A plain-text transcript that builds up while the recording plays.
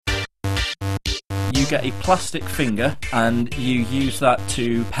you get a plastic finger and you use that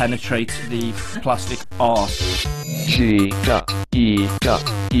to penetrate the plastic arse. G.E.E.K.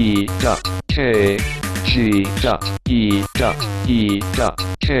 G.E.E.K. G.E.E.K.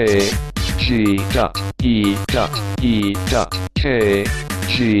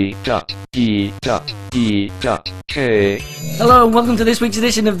 G.E.E.K. Hello and welcome to this week's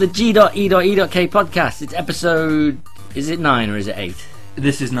edition of the G.E.E.K podcast. It's episode... is it 9 or is it 8?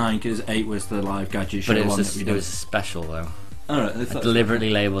 This is 9 because 8 was the live gadget show But it one was, that we it did. was a special though. Alright, I deliberately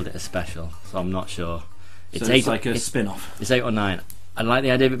labelled it a special, so I'm not sure. It's like a spin-off. It's 8 or 9. I like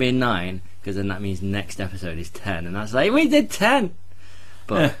the idea of it being 9 because then that means next episode is 10, and that's like, we did 10!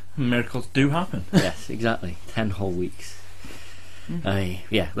 But Yeah, miracles do happen. yes, exactly. 10 whole weeks.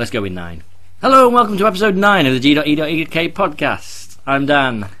 Yeah, let's go with 9. Hello and welcome to episode 9 of the G.E.E.K podcast. I'm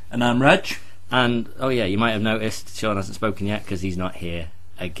Dan. And I'm Reg. And, oh yeah, you might have noticed Sean hasn't spoken yet because he's not here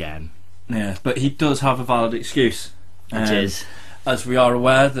again. Yeah, but he does have a valid excuse. Which is... As we are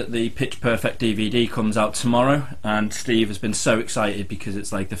aware that the Pitch Perfect DVD comes out tomorrow, and Steve has been so excited because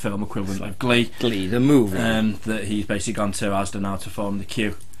it's like the film equivalent of Glee. Glee, the movie. That he's basically gone to Asda now to form the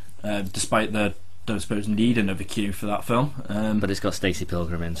queue, despite the, I suppose, needing of a queue for that film. But it's got Stacey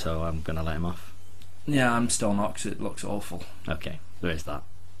Pilgrim in, so I'm going to let him off. Yeah, I'm still not because it looks awful. Okay, there is that.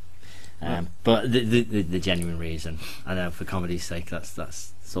 But the genuine reason, I know for comedy's sake,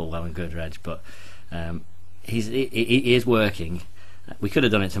 that's all well and good, Reg, but he is working. We could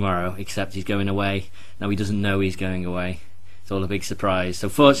have done it tomorrow, except he's going away. Now he doesn't know he's going away. It's all a big surprise. So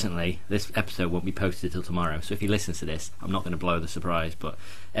fortunately, this episode won't be posted till tomorrow. So if he listens to this, I'm not going to blow the surprise. But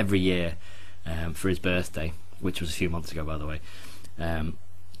every year, for his birthday, which was a few months ago, by the way,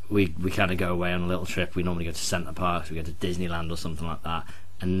 we kind of go away on a little trip. We normally go to Center Parcs, we go to Disneyland or something like that,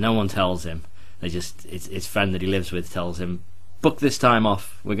 and no one tells him. They just his friend that he lives with tells him, book this time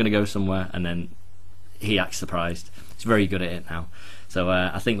off. We're going to go somewhere, and then he acts surprised. He's very good at it now. So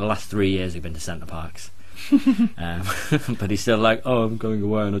I think the last 3 years we've been to Center Parcs. But he's still like, oh, I'm going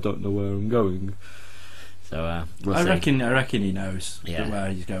away and I don't know where I'm going. So we'll see. I reckon he knows where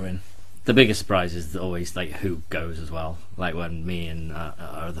he's going. The biggest surprise is always like who goes as well. Like when me and our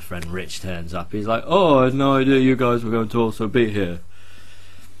other friend Rich turns up, he's like, oh, I had no idea you guys were going to also be here.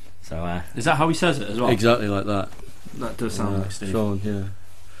 So is that how he says it as well? Exactly like that. That does sound like Steve. Sean,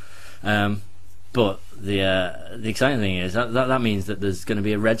 yeah. But the exciting thing is that means that there's going to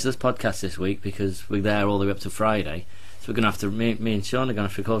be a Regsless podcast this week because we're there all the way up to Friday. So we're going to have to me and Sean are going to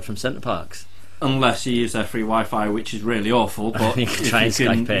have to record from Center Parcs. Unless you use their free Wi-Fi, which is really awful. But you can try and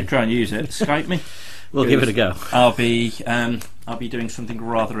Skype in. Try and use it. Skype me. We'll give it a go. I'll be doing something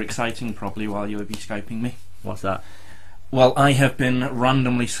rather exciting probably while you'll be Skyping me. What's that? Well, I have been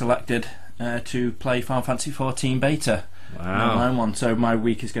randomly selected to play Final Fantasy XIV beta. Wow. Online one. So my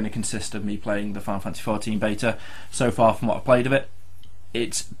week is going to consist of me playing the Final Fantasy XIV beta. So far from what I've played of it,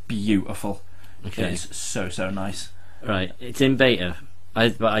 it's beautiful. Okay. It's so nice. Right, it's in beta. I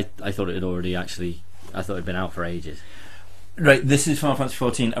thought it had already actually. I thought it had been out for ages. Right, this is Final Fantasy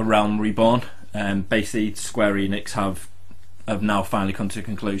XIV: A Realm Reborn. Basically, Square Enix have now finally come to the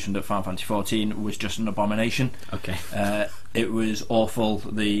conclusion that Final Fantasy XIV was just an abomination. Okay. It was awful.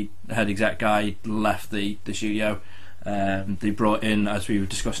 The head exec guy left the studio. They brought in, as we were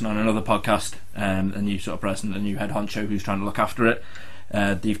discussing on another podcast, a new sort of president, a new head honcho who's trying to look after it.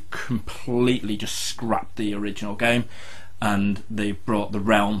 They've completely just scrapped the original game, and they brought the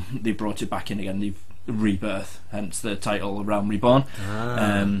Realm. They brought it back in again. They've rebirth, hence the title Realm Reborn.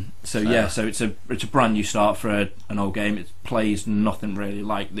 So it's a brand new start for an old game. It plays nothing really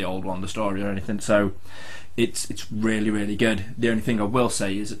like the old one, the story or anything. So it's really good. The only thing I will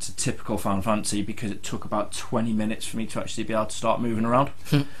say is it's a typical Final Fantasy because it took about 20 minutes for me to actually be able to start moving around.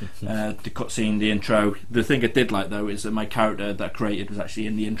 The cutscene, the intro. The thing I did like though is that my character that I created was actually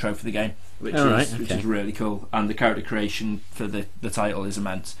in the intro for the game, which is really cool. And the character creation for the title is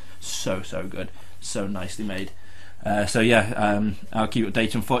immense. So good, so nicely made. I'll keep you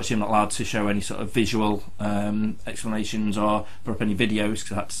updated. Unfortunately, I'm not allowed to show any sort of visual explanations or put up any videos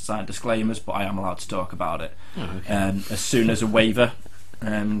because I had to sign disclaimers, but I am allowed to talk about it. As soon as a waiver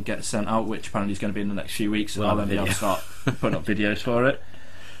gets sent out, which apparently is going to be in the next few weeks, I'll then be able to start putting up videos for it.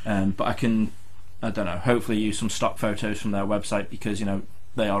 But I can, I don't know, hopefully use some stock photos from their website because, you know,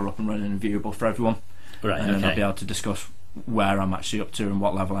 they are up and running and viewable for everyone. Right, and then I'll be able to discuss where I'm actually up to and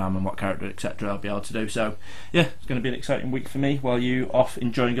what level I am and what character, etc. I'll be able to do. So yeah, it's going to be an exciting week for me while you off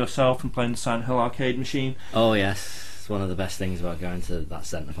enjoying yourself and playing the Silent Hill arcade machine. Oh yes, it's one of the best things about going to that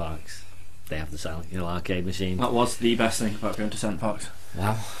Center Parcs. They have the Silent Hill arcade machine. That was the best thing about going to Center Parcs.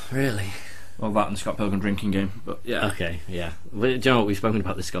 Wow, really? Well, that and the Scott Pilgrim drinking game, but yeah. Okay, yeah. Do you know what, we've spoken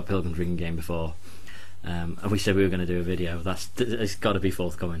about the Scott Pilgrim drinking game before. And we said we were going to do a video. It's got to be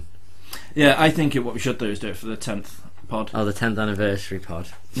forthcoming. Yeah, I think what we should do is do it for the 10th pod. Oh, the 10th anniversary pod.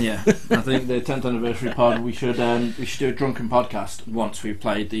 Yeah, I think the 10th anniversary pod. We should do a drunken podcast once we've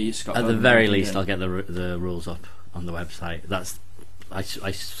played the Scott. At the very least, I'll get the rules up on the website.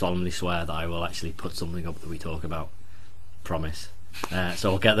 I solemnly swear that I will actually put something up that we talk about. Promise.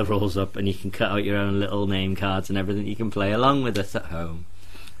 So I'll get the rules up, and you can cut out your own little name cards and everything. You can play along with us at home.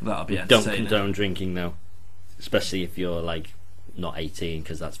 That'll be Don't entertaining. condone drinking though, especially if you're like not 18,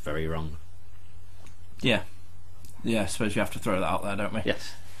 because that's very wrong. Yeah, I suppose we have to throw that out there, don't we?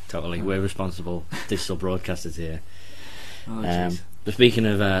 Yes, totally. We're responsible digital broadcasters here. Oh, jeez. But speaking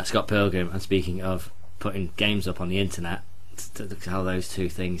of Scott Pilgrim, and speaking of putting games up on the internet, how those two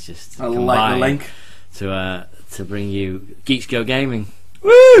things just I like combine the link. to bring you Geeks Go Gaming,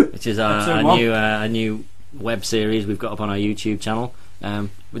 Woo! which is Episode our new web series we've got up on our YouTube channel.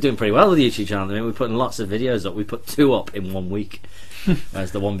 We're doing pretty well with the YouTube channel. I mean, we're putting lots of videos up. We put 2 up in 1 week,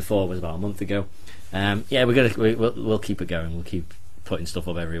 whereas the one before was about a month ago. We'll keep it going. We'll keep putting stuff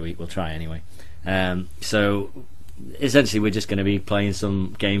up every week. We'll try anyway. So essentially, we're just going to be playing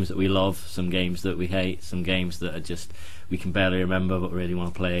some games that we love, some games that we hate, some games that are just we can barely remember but really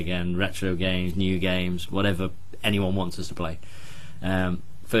want to play again. Retro games, new games, whatever anyone wants us to play.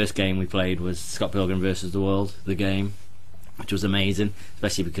 First game we played was Scott Pilgrim vs. the World, the game, which was amazing,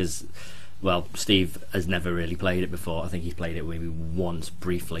 especially because, well, Steve has never really played it before. I think he played it maybe once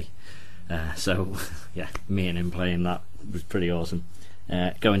briefly. So, yeah, me and him playing that was pretty awesome.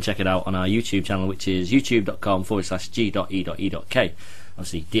 Go and check it out on our YouTube channel, which is youtube.com/g.e.e.k.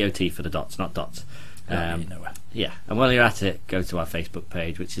 Obviously, DOT for the dots, not dots. Yeah, and while you're at it, go to our Facebook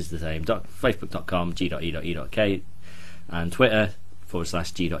page, which is the same, facebook.com/g.e.e.k, and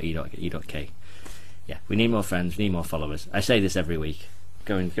Twitter/g.e.e.k. Yeah, we need more friends, we need more followers. I say this every week.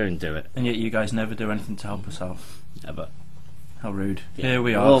 Go and do it. And yet you guys never do anything to help us out. Never. How rude. Yeah. Here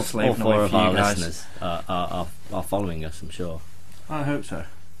we are, all slaving 4 away of for our you guys. listeners are following us, I'm sure. I hope so.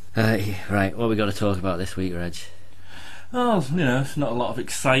 Right, what we got to talk about this week, Reg? Oh, it's not a lot of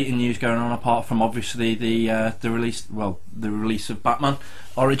exciting news going on apart from obviously the release of Batman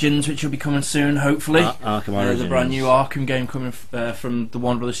Origins, which will be coming soon, hopefully. Arkham Origins. The brand new Arkham game coming from the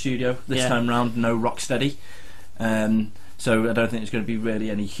Warner Brothers studio this time round. No Rocksteady. So I don't think there's going to be really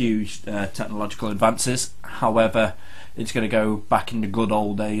any huge technological advances. However, it's going to go back in the good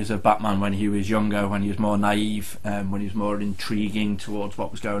old days of Batman when he was younger, when he was more naive, when he was more intriguing towards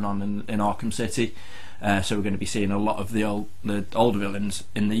what was going on in Arkham City. So we're going to be seeing a lot of the older villains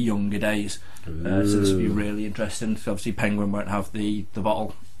in the younger days. So this will be really interesting. So obviously Penguin won't have the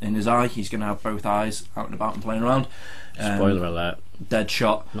bottle in his eye. He's going to have both eyes out and about and playing around. Spoiler alert.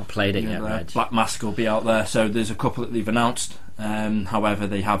 Deadshot. Not played it yet, Reg. Black Mask will be out there. So there's a couple that they've announced. However,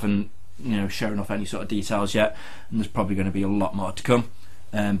 they haven't shown off any sort of details yet. And there's probably going to be a lot more to come.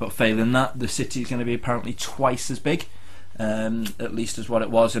 But failing that, the city's going to be apparently twice as big. At least as what it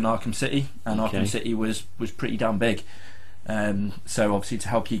was in Arkham City, and Arkham City was pretty damn big. So obviously to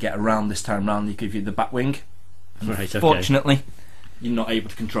help you get around this time round, they give you the Batwing. Right, Fortunately, you're not able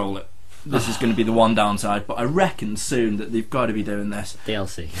to control it. This is going to be the one downside, but I reckon soon that they've got to be doing this.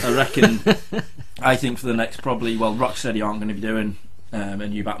 DLC. I reckon. I think for the next Rocksteady aren't going to be doing a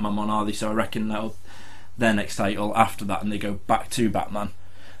new Batman one, are they? So I reckon their next title after that, and they go back to Batman.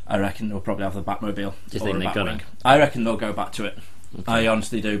 I reckon they'll probably have the Batmobile. Do you think they're gonna? I reckon they'll go back to it. Okay. I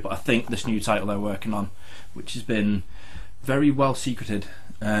honestly do, but I think this new title they're working on, which has been very well secreted,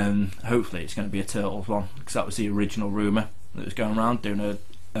 hopefully it's going to be a Turtles one, because that was the original rumour that was going around, doing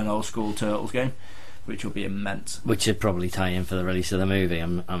an old school Turtles game, which will be immense. Which would probably tie in for the release of the movie,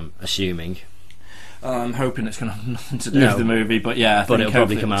 I'm assuming. I'm hoping it's going to have nothing to do with the movie, but yeah, but it'll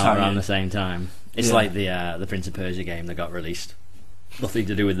probably come out around the same time. It's like the Prince of Persia game that got released. Nothing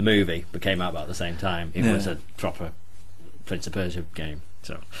to do with the movie, but came out about the same time. It was a proper Prince of Persia game,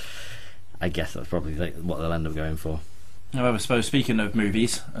 so I guess that's probably what they'll end up going for. However, I suppose speaking of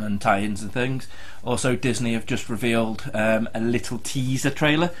movies and tie-ins and things, also Disney have just revealed a little teaser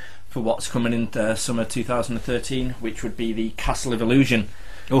trailer for what's coming in summer 2013, which would be the Castle of Illusion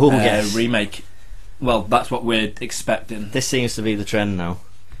remake. Well, that's what we're expecting. This seems to be the trend now.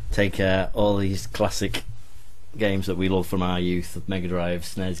 Take all these classic games that we love from our youth, Mega Drive,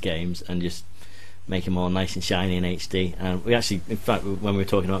 SNES games, and just make them all nice and shiny in HD. And we actually, in fact, when we were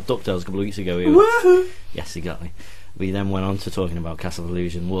talking about DuckTales a couple of weeks ago, yes, exactly. We then went on to talking about Castle of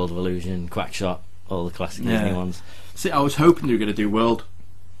Illusion, World of Illusion, Quackshot, all the classic Disney ones. See, I was hoping they were going to do World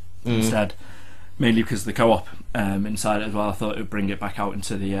instead, mainly because of the co-op inside it as well. I thought it would bring it back out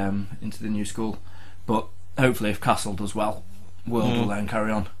into the new school. But hopefully, if Castle does well, World will then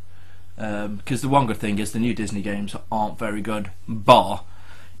carry on. Because the one good thing is the new Disney games aren't very good, bar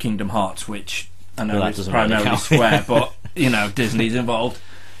Kingdom Hearts, which I know Well, that is doesn't really primarily count. Square, but Disney's involved,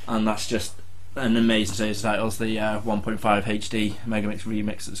 and that's just an amazing series of titles. The 1.5 HD Megamix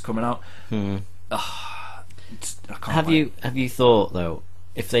remix that's coming out. I can't Have wait. you thought though,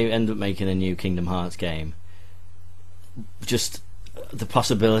 if they end up making a new Kingdom Hearts game, just the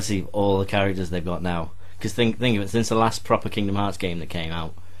possibility of all the characters they've got now? Because think of it, since the last proper Kingdom Hearts game that came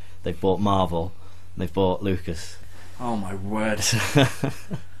out, they've bought Marvel, they've bought Lucas. Oh my word! An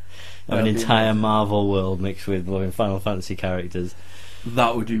That'd be entire amazing. Marvel world mixed with Final Fantasy characters.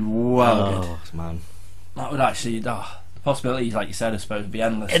 That would be well good. Oh man, That would actually. The possibilities, like you said, I suppose, would be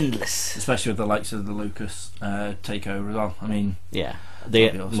endless. endless. Especially with the likes of the Lucas takeover as well. I mean, Yeah,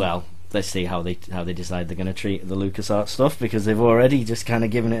 That'd be awesome. well, let's see how they decide they're going to treat the LucasArts stuff, because they've already just kind of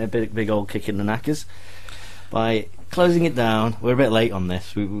given it a big old kick in the knackers by closing it down. We're a bit late on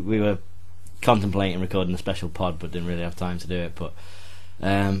this. We were contemplating recording a special pod, but didn't really have time to do it. But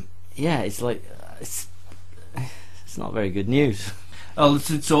yeah, it's like it's not very good news. oh,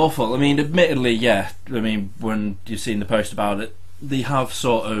 it's awful. I mean, admittedly, yeah. I mean, when you've seen the post about it, they have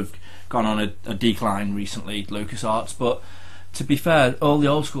sort of gone on a decline recently, LucasArts. But to be fair, all the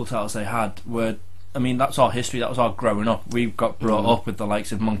old school titles they had were. I mean, that's our history. That was our growing up. We got brought up with the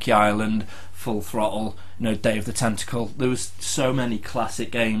likes of Monkey Island, Full Throttle, Day of the Tentacle. There was so many classic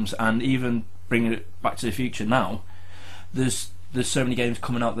games, and even bringing it back to the future now, there's so many games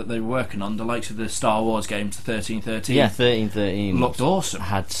coming out that they were working on. The likes of the Star Wars games, the 1313. Yeah, 1313 looked awesome.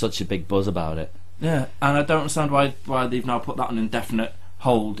 had such a big buzz about it. Yeah, and I don't understand why they've now put that on indefinite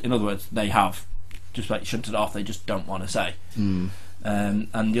hold. In other words, they have just like shunted it off. They just don't want to say.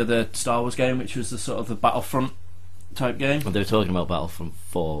 And the other Star Wars game, which was the sort of the Battlefront type game. Well, they were talking about Battlefront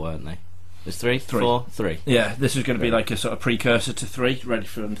 4, weren't they? There's 3? 4? 3. Yeah, this was going to be like a sort of precursor to 3, ready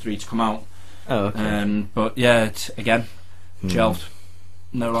for 3 to come out. Oh, okay. But yeah, it's again shelved,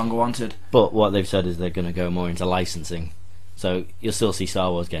 no longer wanted. But what they've said is they're going to go more into licensing. So you'll still see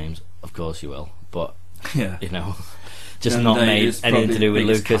Star Wars games, of course you will, but Yeah, just And not they made is anything to do with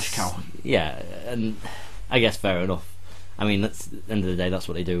probably the Lucas. biggest cash cow. Yeah, and I guess fair enough. I mean, that's at the end of the day, that's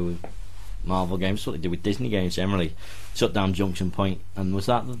what they do with Marvel games. That's what they do with Disney games generally. Shut down Junction Point, and was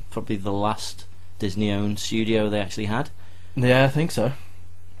that probably the last Disney-owned studio they actually had? yeah, I think so.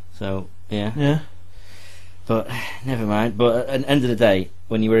 So yeah. Yeah, But never mind. But at the end of the day,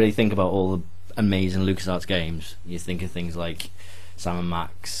 when you really think about all the amazing LucasArts games, you think of things like Sam &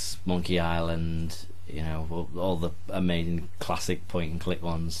 Max, Monkey Island, all the amazing classic point-and-click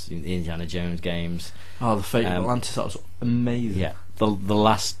ones, the Indiana Jones games. oh, the Fate of Um, Atlantis, that was amazing. Yeah, the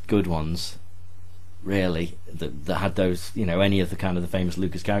last good ones, really, that had those, any of the kind of the famous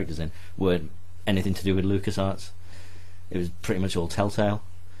Lucas characters in, weren't anything to do with LucasArts. It was pretty much all Telltale.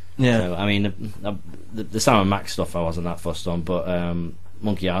 Yeah. So, I mean, the Sam & Max stuff I wasn't that fussed on, but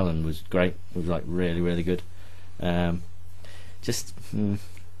Monkey Island was great. It was like really, really good.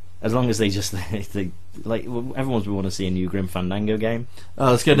 As long as they like everyone's we want to see a new Grim Fandango game.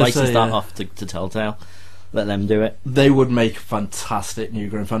 I was going to License say that off to Telltale. Let them do it. they would make a fantastic new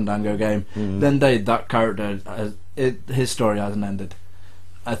Grim Fandango game. Then that character, his story hasn't ended.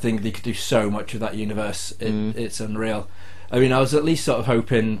 I think they could do so much with that universe. It's unreal. I mean, I was at least sort of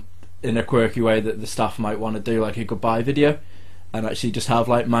hoping in a quirky way that the staff might want to do like a goodbye video and actually just have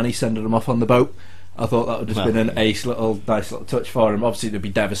like Manny sending them off on the boat. I thought that would just been an nice little touch for him. Obviously they'd be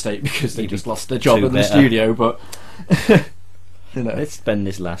devastated because they He'd just be lost their job too in the bitter. studio, but Let's spend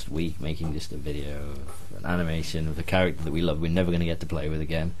this last week making just a video of an animation of a character that we love. We're never going to get to play with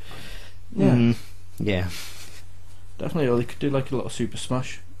again. yeah, Yeah. definitely. Or they could do like a little Super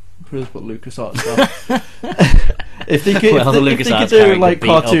Smash. Pretty much what LucasArts stuff. If they could, Well, the if they could LucasArts do character like beat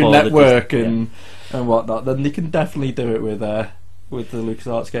up Cartoon all the Network Dis- and whatnot, then they can definitely do it with the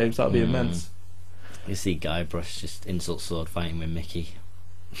LucasArts games. That'd be immense. You see Guybrush just insult sword fighting with Mickey.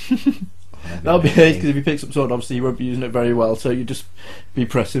 That'll be it, because if he picks up sword, obviously he won't be using it very well, so you just be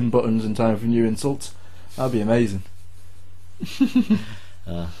pressing buttons in time for new insults. That'd be amazing.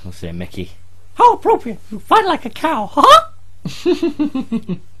 I'll say Mickey. How appropriate! You fight like a cow, huh?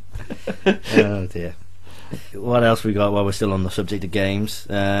 Oh dear. What else we got while we're still on the subject of games?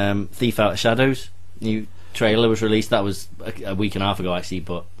 Thief Out of Shadows. New trailer was released. That was a week and a half ago actually,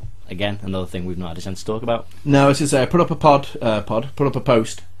 but again, another thing we've not had a chance to talk about. No, as I say, I put up a put up a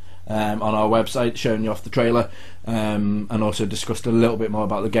post on our website showing you off the trailer, and also discussed a little bit more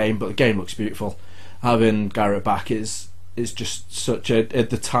about the game. But the game looks beautiful. Having Garrett back is just such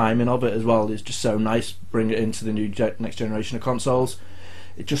the timing of it as well is just so nice. Bring it into the new next generation of consoles.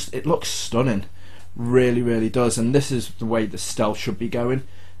 It looks stunning, really, really does. And this is the way the stealth should be going.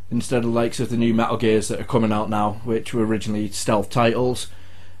 instead of the likes of the new Metal Gears that are coming out now, which were originally stealth titles.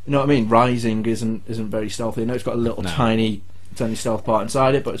 You know what I mean? Rising isn't very stealthy. I know it's got a little tiny stealth part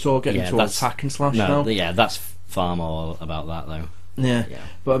inside it, but it's all getting towards hack and slash now. Yeah, that's far more about that though. Yeah.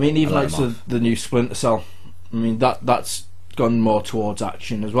 But I mean, even like the new Splinter Cell, I mean that's gone more towards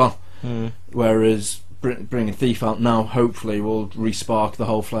action as well. Whereas bringing Thief out now, hopefully, will re-spark the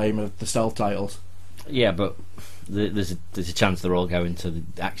whole flame of the stealth titles. Yeah, but there's a chance they're all going to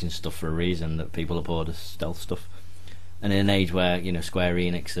the action stuff for a reason, that people abhor the stealth stuff. And in an age where, you know, Square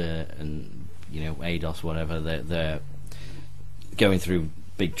Enix and, you know, Eidos, whatever, they're going through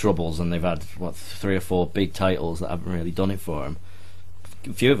big troubles, and they've had 3 or 4 big titles that haven't really done it for them.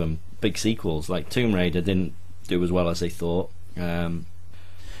 A few of them big sequels, like Tomb Raider didn't do as well as they thought.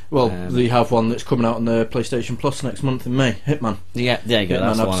 They have one that's coming out on the PlayStation Plus next month in May, Hitman. Yeah, there you go.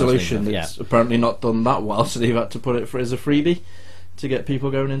 Hitman That's Absolution. It's apparently not done that well, so they've had to put it as a freebie to get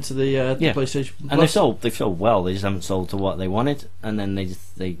people going into the PlayStation Plus. And they've sold well. They just haven't sold to what they wanted, and then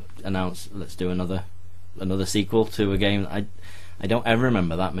they announced, let's do another sequel to a game that I don't ever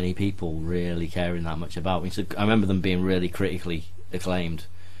remember that many people really caring that much about. I remember them being really critically acclaimed,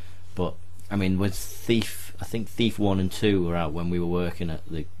 but I mean, with Thief, I think Thief 1 and 2 were out when we were working at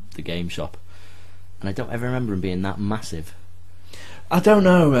the game shop, and I don't ever remember them being that massive. I don't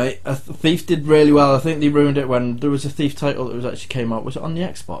know, mate. Thief did really well. I think they ruined it when there was a Thief title that actually came out. Was it on the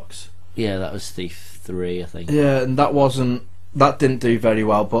Xbox? Yeah, that was Thief 3, I think. Yeah, and that didn't do very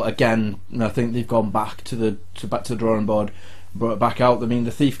well. But again, I think they've gone back to the drawing board, brought it back out. I mean,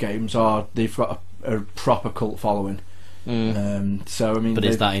 the Thief games they've got a proper cult following. So I mean, but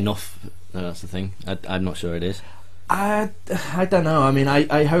is that enough? That's the thing. I'm not sure it is. I don't know. I mean,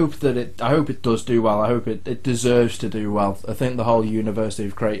 I hope it does do well. I hope it deserves to do well. I think the whole universe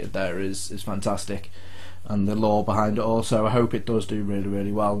they've created there is fantastic, and the lore behind it also. I hope it does do really,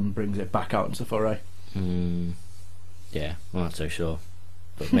 really well and brings it back out into foray. Yeah, I'm not so sure,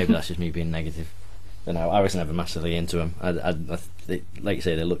 but maybe that's just me being negative. I know, I was never massively into them. Like you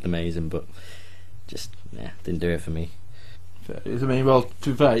say, they looked amazing, but just didn't do it for me. I mean, well,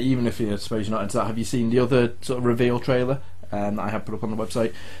 to be fair, even if I suppose you're not into that, have you seen the other sort of reveal trailer that I have put up on the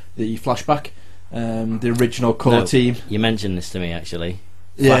website, the flashback, the original core team? You mentioned this to me actually.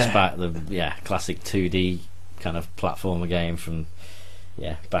 Flashback, the classic 2D kind of platformer game from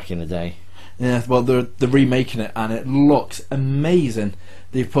back in the day. Yeah, well, they're remaking it, and it looks amazing.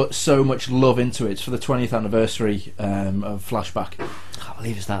 They've put so much love into it. It's for the 20th anniversary of Flashback. I can't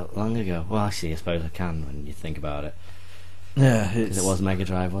believe it's that long ago. Well, actually, I suppose I can when you think about it. Yeah, it was Mega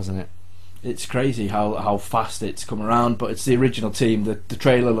Drive, wasn't it? It's crazy how fast it's come around, but it's the original team. The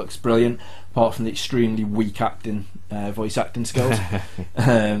trailer looks brilliant, apart from the extremely weak voice acting skills.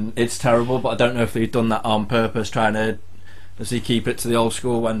 It's terrible, but I don't know if they've done that on purpose, trying to keep it to the old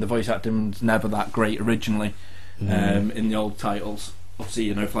school when the voice acting was never that great originally in the old titles.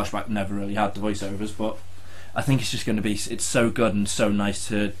 Obviously, Flashback never really had the voiceovers, but I think it's just going to be, it's so good and so nice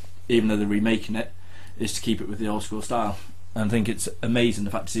to, even though they're remaking it, is to keep it with the old school style. And I think it's amazing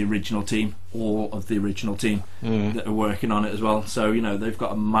the fact it's the original team, all of the original team that are working on it as well. So they've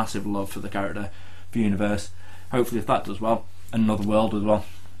got a massive love for the character, for the universe. Hopefully, if that does well, Another World as well.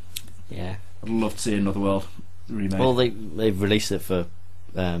 Yeah, I'd love to see Another World remake. Well, they've released it for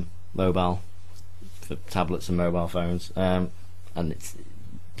mobile, for tablets and mobile phones, and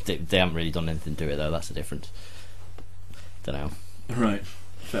they haven't really done anything to it though. That's the difference. Don't know. Right,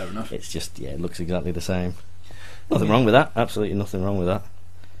 fair enough. It's just it looks exactly the same. Nothing wrong with that. Absolutely nothing wrong with that.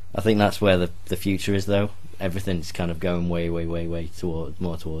 I think that's where the future is, though. Everything's kind of going way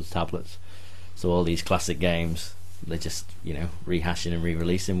more towards tablets. So all these classic games, they're just rehashing and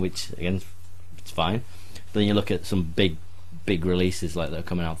re-releasing, which again, it's fine. But then you look at some big releases like that are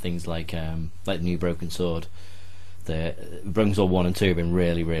coming out, things like the new Broken Sword. The Broken Sword 1 and 2 have been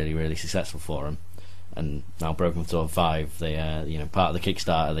really successful for them. And now Broken Sword 5, they part of the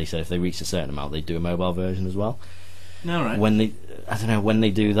Kickstarter, they said if they reach a certain amount, they'd do a mobile version as well. No, right. When they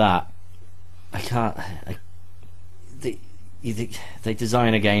do that, they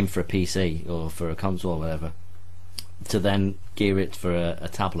design a game for a PC or for a console or whatever, to then gear it for a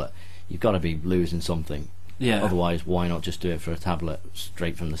tablet. You've got to be losing something. Yeah. Otherwise, why not just do it for a tablet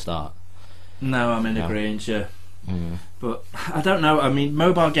straight from the start? No, I'm in agreement. Yeah. But I don't know. I mean,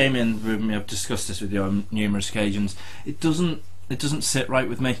 mobile gaming. I've discussed this with you on numerous occasions. It doesn't sit right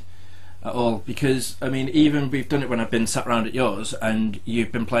with me at all, because I mean, even we've done it when I've been sat around at yours and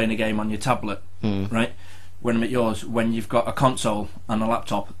you've been playing a game on your tablet, right? When I'm at yours, when you've got a console and a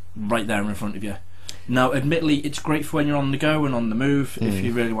laptop right there in front of you. Now, admittedly, it's great for when you're on the go and on the move if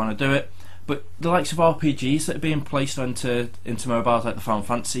you really want to do it. But the likes of RPGs that are being placed into mobiles, like the Final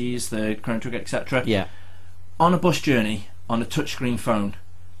Fantasies, the Chrono Trigger, etc., Yeah. on a bus journey on a touchscreen phone,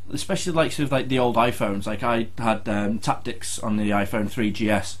 especially the likes of like the old iPhones. Like I had Tactics on the iPhone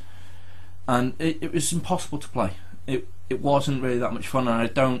 3GS, and it was impossible to play. It wasn't really that much fun, and I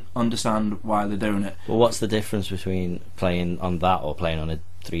don't understand why they're doing it. Well, what's the difference between playing on that or playing on a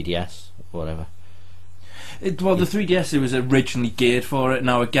 3DS or whatever? Well, the 3DS, it was originally geared for it.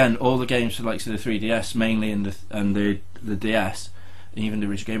 Now, again, all the games for like the 3DS, mainly and the DS, even the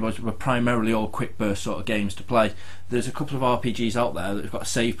original Game Boys, were primarily all quick burst sort of games to play. There's a couple of RPGs out there that have got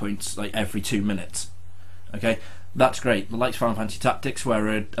save points like every 2 minutes. Okay, that's great. The likes of Final Fantasy Tactics, where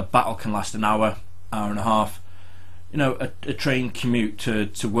a battle can last an hour and a half. You know, a train commute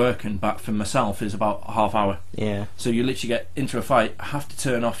to work and back for myself is about a half hour. Yeah. So you literally get into a fight, have to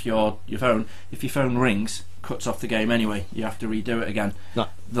turn off your phone. If your phone rings, cuts off the game anyway. You have to redo it again.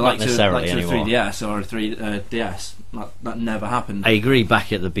 Not Likes necessarily of anymore. a 3DS or a 3DS, that never happened. I agree.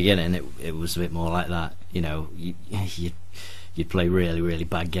 Back at the beginning, it was a bit more like that. You know, you'd play really, really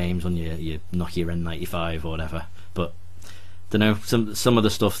bad games on your Nokia N95 or whatever. But don't know, some of the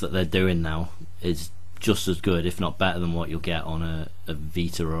stuff that they're doing now is just as good, if not better, than what you'll get on a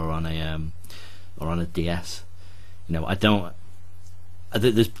Vita or on a DS. You know, I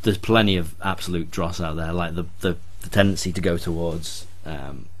think there's plenty of absolute dross out there, like the tendency to go towards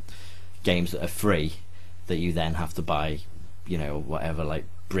games that are free that you then have to buy, you know, whatever, like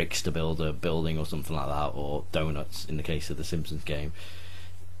bricks to build a building or something like that, or donuts in the case of the Simpsons game.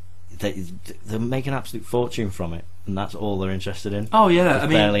 They're making an absolute fortune from it, and that's all they're interested in. Oh yeah, There's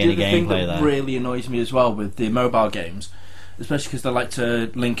barely any the thing gameplay that there. really annoys me as well with the mobile games, especially because they like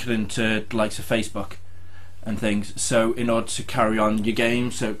to link it into the likes of Facebook and things. So in order to carry on your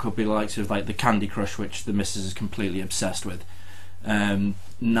game, so it could be the likes of like the Candy Crush, which the missus is completely obsessed with.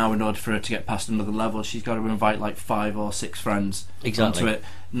 Now, in order for her to get past another level, she's got to invite like 5 or 6 friends Exactly. onto it.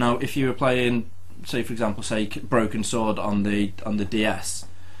 Now, if you were playing, say for example, Broken Sword on the DS,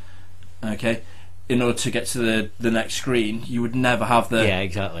 okay, in order to get to the next screen, you would never have the Yeah,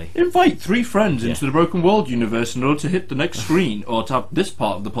 exactly. invite 3 friends Yeah. into the Broken World universe in order to hit the next screen or to have this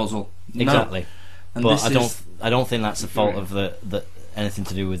part of the puzzle. No. Exactly. And But this I don't think that's the fault of the anything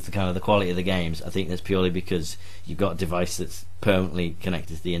to do with the kind of the quality of the games. I think that's purely because you've got a device that's permanently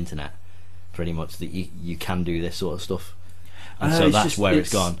connected to the internet, pretty much, that you can do this sort of stuff. And so that's where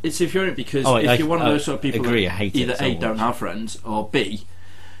it's gone. It's infuriating because Oh, if you're one of those sort of people agree, that I hate either it so A, don't much. have friends, or B,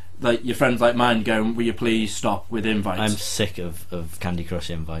 like your friends like mine going, will you please stop with invites? I'm sick of Candy Crush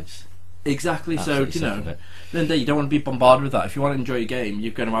invites. Exactly. Absolutely So, sick you of know, it. then you don't want to be bombarded with that. If you want to enjoy your game,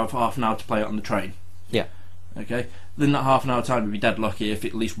 you're going to have half an hour to play it on the train. Yeah. Okay. Then that half an hour time, you'd be dead lucky if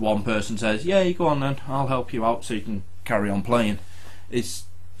at least one person says, "Yeah, you go on then. I'll help you out so you can carry on playing."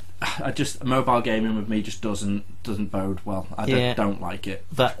 Mobile gaming with me just doesn't bode well. I don't like it.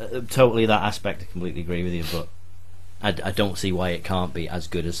 That totally, that aspect, I completely agree with you, but I don't see why it can't be as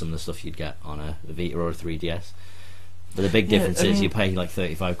good as some of the stuff you'd get on a Vita or a 3DS. But the big difference is you pay like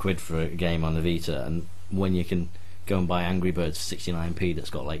 35 quid for a game on the Vita, and when you can go and buy Angry Birds for 69p that's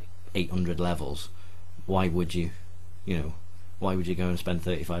got like 800 levels, why would you? You know, why would you go and spend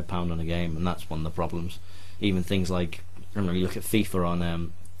 £35 on a game? And that's one of the problems. Even things like, I don't know, you look at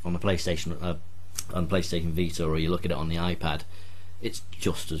FIFA on the PlayStation, on PlayStation Vita, or you look at it on the iPad, it's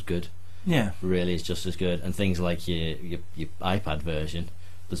just as good. Yeah. Really is just as good. And things like your iPad version,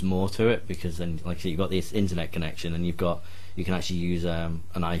 there's more to it, because then, like I said, you've got this internet connection, and you can actually use an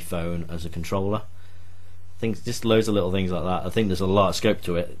iPhone as a controller. Just loads of little things like that. I think there's a lot of scope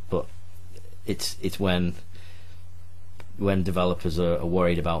to it, but it's when developers are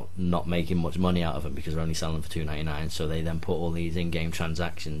worried about not making much money out of them because they're only selling for $2.99, so they then put all these in-game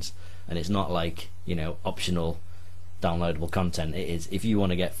transactions, and it's not like, you know, optional downloadable content. It is, if you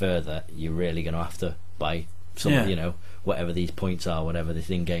want to get further, you're really going to have to buy some, you know, whatever these points are, whatever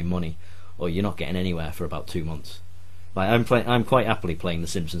this in-game money, or you're not getting anywhere for about 2 months. Like I'm quite happily playing The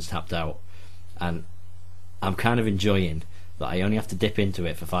Simpsons Tapped Out, and I'm kind of enjoying that I only have to dip into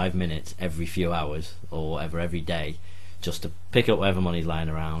it for 5 minutes every few hours or whatever every day, just to pick up whatever money's lying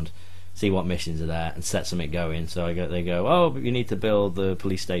around, see what missions are there, and set something going. So they go, oh, but you need to build the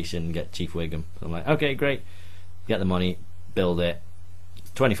police station and get Chief Wiggum. I'm like, okay, great. Get the money, build it.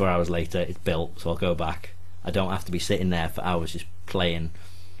 24 hours later, it's built, so I'll go back. I don't have to be sitting there for hours just playing.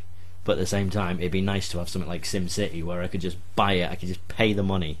 But at the same time, it'd be nice to have something like SimCity where I could just buy it, I could just pay the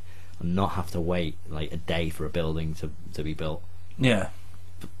money and not have to wait like a day for a building to be built. Yeah.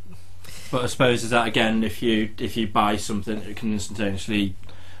 But I suppose is that again, if you buy something, it can instantaneously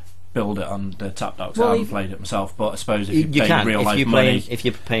build it on the Tap Docs. Well, I haven't played it myself, but I suppose if You you pay can real if life you're money, paying if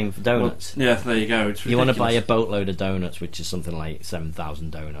you're paying for donuts. well, yeah, there you go. It's You want to buy a ridiculous. boatload of donuts, which is something like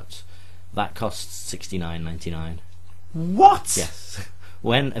 7,000 donuts. That costs $69.99. What? Yes.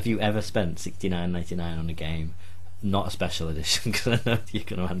 When have you ever spent $69.99 on a game? Not a special edition, because I know you're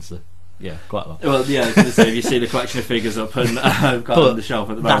going to answer. Yeah, quite a lot. Well, yeah, I was going to say, if you see the collection of figures up, and I've got it But on the shelf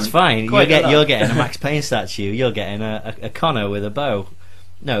at the moment. That's fine. Quite a lot. You're getting a Max Payne statue. You're getting a Connor with a bow.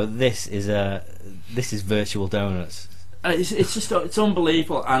 No, this is virtual donuts. It's just it's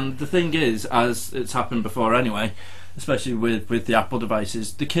unbelievable. And the thing is, as it's happened before anyway, especially with the Apple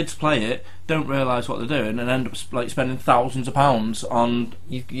devices, the kids play it, don't realise what they're doing, and end up like spending thousands of pounds on. On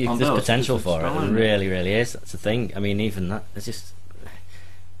There's those, potential because for it. it's There fine. really, really is. That's the thing. I mean, even that. It's just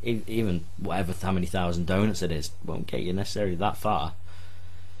even whatever how many thousand donuts it is won't get you necessarily that far.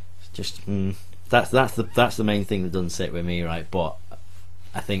 It's just that's the main thing that doesn't sit with me, right? But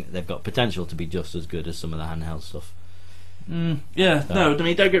I think they've got potential to be just as good as some of the handheld stuff. Yeah, no, I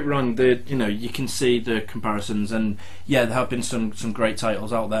mean, don't get me wrong. You can see the comparisons, and yeah, there have been some great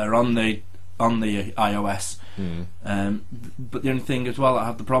titles out there on the iOS. But the only thing as well I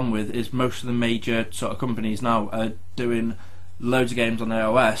have the problem with is most of the major sort of companies now are doing loads of games on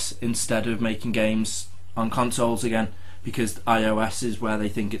iOS instead of making games on consoles again, because iOS is where they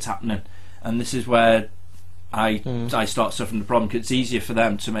think it's happening, and this is where I start suffering the problem, because it's easier for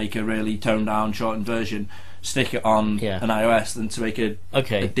them to make a really toned down, shortened version, stick it on an iOS, than to make a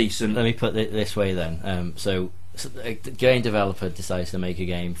decent. Let me put it this way then. So a game developer decides to make a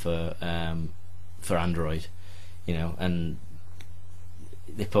game for Android, and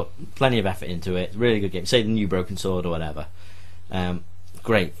they put plenty of effort into it. Really good game. Say the new Broken Sword or whatever.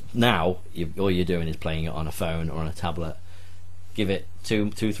 Great. Now all you're doing is playing it on a phone or on a tablet. Give it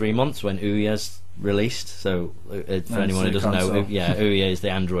 3 months when Ouya's released. So for anyone who doesn't know, Ouya is the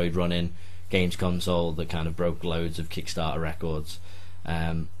Android running games console that kind of broke loads of Kickstarter records.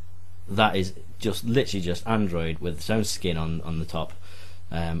 That is literally just Android with its own skin on the top,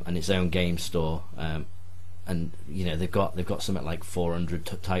 and its own game store. And they've got something like 400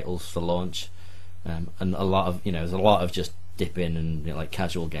 titles for launch, and a lot of there's a lot of just dip in and like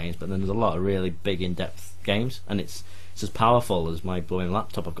casual games, but then there's a lot of really big in-depth games, and it's as powerful as my blowing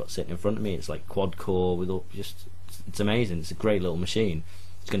laptop I've got sitting in front of me. It's like quad core with all, it's amazing. It's a great little machine.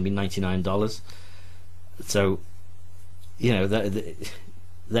 It's going to be $99. So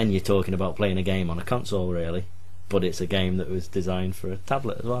then you're talking about playing a game on a console, really, but it's a game that was designed for a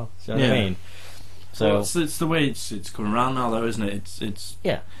tablet as well. Do you know what I mean? So well, it's the way it's coming around now, though, isn't it? It's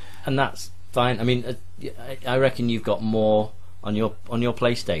yeah, and that's fine. I mean, I reckon you've got more on your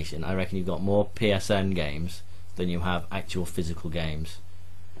PlayStation. I reckon you've got more PSN games than you have actual physical games,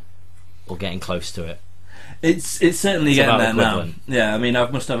 or getting close to it. It's certainly getting there now. equivalent. Yeah, I mean, I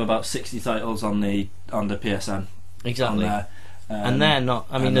must have about 60 titles on the PSN. Exactly. On there. And they're not.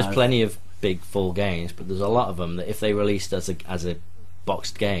 I mean, and there's plenty of big full games, but there's a lot of them that if they released as a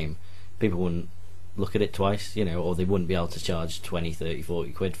boxed game, people wouldn't look at it twice, or they wouldn't be able to charge 20, 30,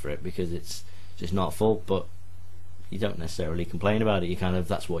 40 quid for it because it's just not full. But you don't necessarily complain about it. You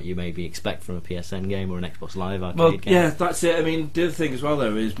that's what you maybe expect from a PSN game or an Xbox Live arcade game. Yeah, that's it. I mean, the other thing as well,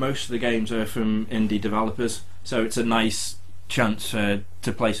 though, is most of the games are from indie developers, so it's a nice chance to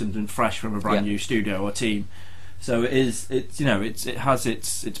play something fresh from a brand new studio or team. So it has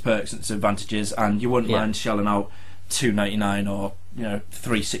its perks and its advantages, and you wouldn't mind shelling out $2.99 or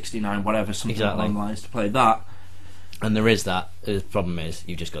 $3.69, whatever, something along the lines to play that. And there is that. The problem is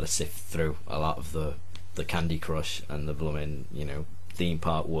you've just got to sift through a lot of the Candy Crush and the blooming theme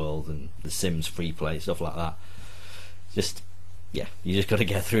park world and the Sims free play stuff like that. You just got to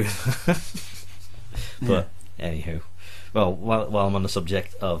get through. But anywho, well, while I'm on the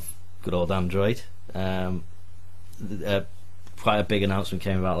subject of good old Android, quite a big announcement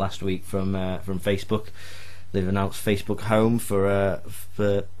came about last week from Facebook. They've announced Facebook Home for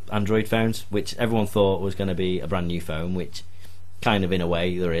Android phones, which everyone thought was going to be a brand new phone, which kind of in a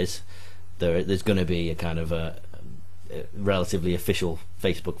way there is. There's going to be a kind of a relatively official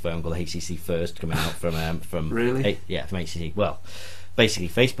Facebook phone called HTC First coming out from really? From HTC. Well, basically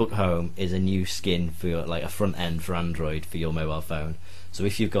Facebook Home is a new skin for like a front end for Android for your mobile phone. So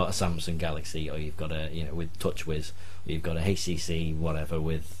if you've got a Samsung Galaxy, or you've got with TouchWiz, or you've got a HTC whatever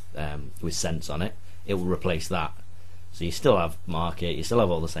with Sense on it, it will replace that. So you still have Market, you still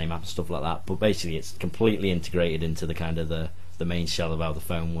have all the same apps and stuff like that, but basically it's completely integrated into the kind of the main shell of how the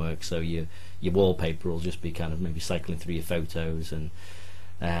phone works. So your wallpaper will just be kind of maybe cycling through your photos, and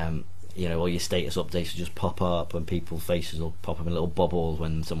all your status updates will just pop up, and people's faces will pop up in little bubbles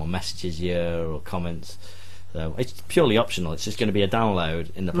when someone messages you or comments. So it's purely optional. It's just going to be a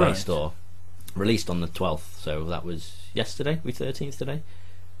download in the Play Right. Store, released on the 12th. So that was yesterday. We 13th today.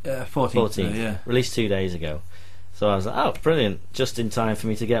 14th. 14th. Yeah. Released 2 days ago. So I was like, oh, brilliant! Just in time for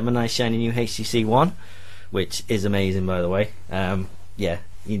me to get my nice shiny new HTC One, which is amazing, by the way. Yeah,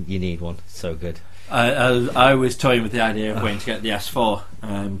 you need one. It's so good. I was toying with the idea of waiting to get the S4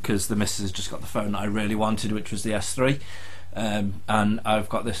 because the missus has just got the phone that I really wanted, which was the S3. And I've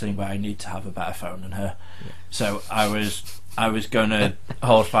got this thing where I need to have a better phone than her. Yeah. So I was going to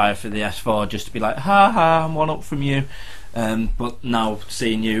hold fire for the S4 just to be like, ha ha, I'm one up from you. But now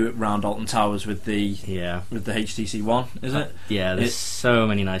seeing you round Alton Towers with the HTC One, is it? Yeah, there's so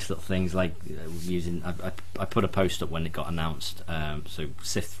many nice little things like using. I put a post up when it got announced, so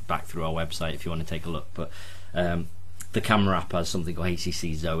sift back through our website if you want to take a look. But the camera app has something called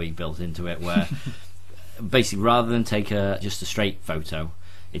HTC Zoe built into it, where basically rather than take just a straight photo,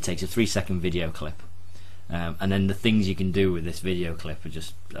 it takes a 3-second video clip. And then the things you can do with this video clip are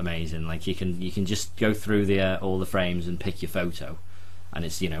just amazing. Like you can just go through all the frames and pick your photo, and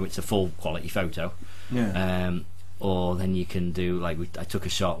it's it's a full quality photo. Yeah. Or then you can do like I took a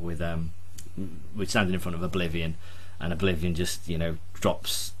shot with we're standing in front of Oblivion, and Oblivion just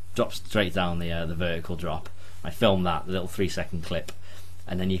drops straight down the vertical drop. I filmed that little 3-second clip,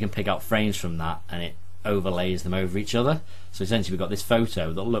 and then you can pick out frames from that, and it overlays them over each other. So essentially we've got this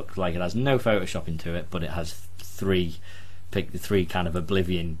photo that looks like it has no Photoshop into it, but it has three kind of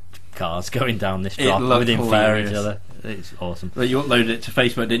Oblivion cars going down this drop within feet of each other. It's awesome. But you uploaded it to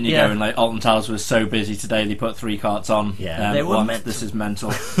Facebook, didn't you? Yeah. Going like Alton Towers was so busy today they put 3 carts on. Yeah, they were once. mental. This is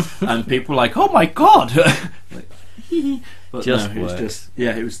mental. And people were like, oh my god. But Just no, works.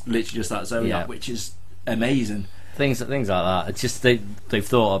 it was literally just that Zoe Yeah. app, which is amazing. Things like that. It's just they've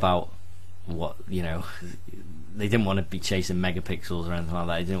thought about what they didn't want to be chasing megapixels or anything like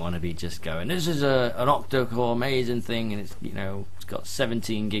that. They didn't want to be just going, this is an octa-core amazing thing, and it's got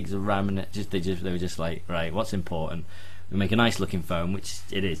 17 gigs of RAM, and they were just like, right, what's important? We make a nice looking phone, which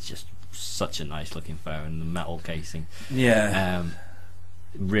it is just such a nice looking phone. The metal casing,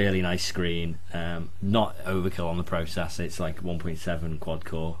 really nice screen, not overkill on the processor. It's like 1.7 quad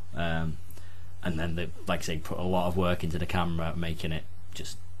core, and then they, like I say, put a lot of work into the camera, making it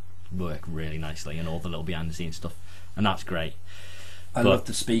just work really nicely, and all the little behind the scenes stuff, and that's great. I love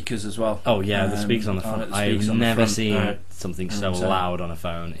the speakers as well. Oh yeah, the speakers on the front. I've never seen something so 100%. loud on a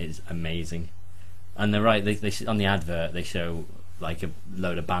phone. It's amazing. And they're right. They on the advert they show like a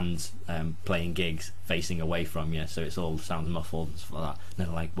load of bands playing gigs facing away from you, so it's all sounds muffled and stuff like that. And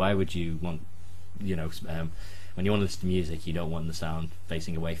they're like, why would you want, when you want to listen to music, you don't want the sound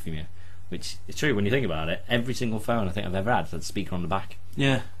facing away from you, which is true when you think about it. Every single phone I think I've ever had has a speaker on the back,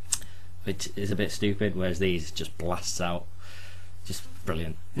 Yeah. which is a bit stupid, whereas these just blasts out. Just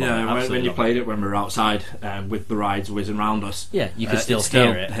brilliant. Yeah, Love it, when absolutely you love played it when we were outside with the rides whizzing around us. Yeah, you could you'd still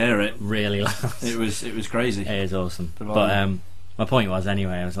hear it really really loud. It was crazy. It is awesome. The But volume. my point was,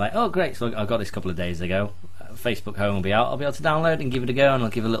 anyway, I was like, oh great, so I got this a couple of days ago. Facebook Home will be out. I'll be able to download and give it a go, and I'll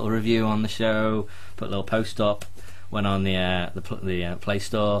give a little review on the show, put a little post up. Went on the Play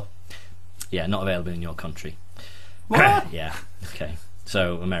Store. Yeah, not available in your country. What? Yeah, okay.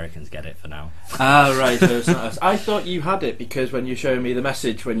 So Americans get it for now. Ah, right. So it's not us. I thought you had it because when you showed me the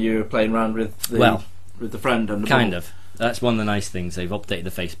message when you were playing around with the friend and the Kind bubble. of. That's one of the nice things. They've updated the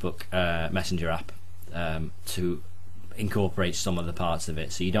Facebook Messenger app to incorporate some of the parts of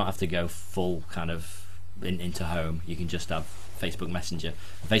it, so you don't have to go full kind of into Home. You can just have Facebook Messenger.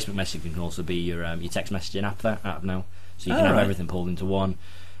 Facebook Messenger can also be your text messaging app now, so you can have everything pulled into one.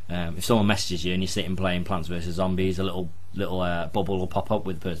 If someone messages you and you're sitting playing Plants vs Zombies, a little bubble will pop up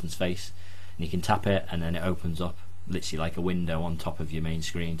with the person's face, and you can tap it, and then it opens up literally like a window on top of your main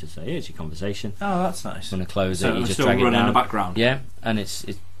screen to say, here's your conversation. Oh, that's nice. When to close So it, you it's just still drag it running down. in the background. Yeah, and it's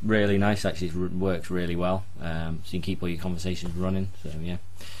really nice actually. It works really well, so you can keep all your conversations running. So yeah,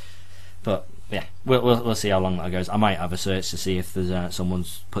 but yeah, we'll see how long that goes. I might have a search to see if there's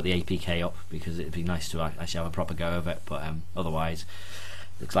someone's put the APK up, because it'd be nice to actually have a proper go of it. But otherwise,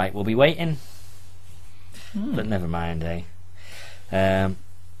 looks like we'll be waiting. But never mind, eh?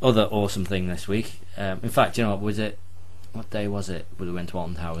 Other awesome thing this week. In fact, you know what was it? What day was it? We went to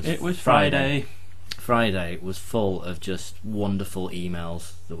Alton Towers. It was Friday. Friday was full of just wonderful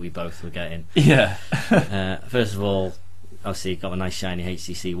emails that we both were getting. Yeah. First of all, obviously got a nice shiny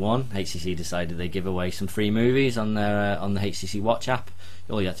HTC One. HTC decided they'd give away some free movies on their on the HTC Watch app.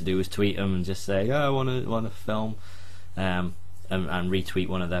 All you had to do was tweet them and just say, "Oh, I want to film," and retweet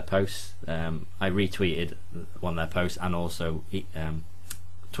one of their posts. I retweeted one of their posts and also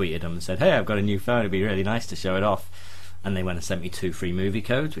tweeted them and said, "Hey, I've got a new phone. It'd be really nice to show it off." and they went and sent me 2 free movie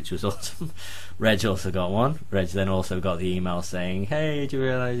codes, which was awesome. Reg also got one. Reg then also got the email saying, "Hey, do you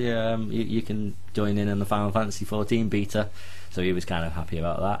realise you can join in on the Final Fantasy 14 beta?" So he was kind of happy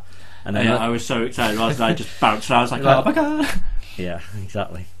about that. And then I was so excited, wasn't I? Just bounced and I was like, oh my god. Yeah,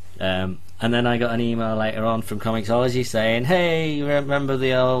 exactly. And then I got an email later on from Comixology saying, "Hey, you remember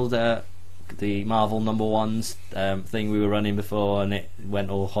the old the Marvel #1s thing we were running before, and it went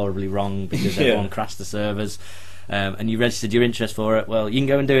all horribly wrong because everyone crashed the servers, and you registered your interest for it. Well, you can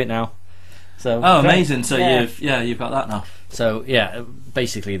go and do it now." So amazing! So you've got that now. So yeah,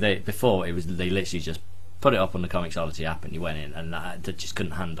 basically they literally just put it up on the Comixology app, and you went in, and they just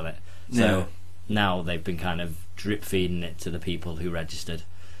couldn't handle it. So now they've been kind of drip feeding it to the people who registered.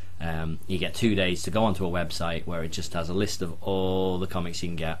 You get 2 days to go onto a website where it just has a list of all the comics you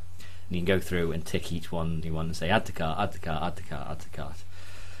can get, and you can go through and tick each one you want and say add to cart, add to cart, add to cart, add to cart.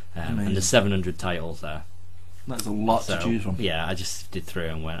 And there's 700 titles there. That's a lot to choose from. Yeah, I just did through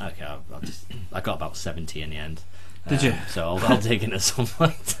and went, okay, I got about 70 in the end. Did you? So I'll dig in at some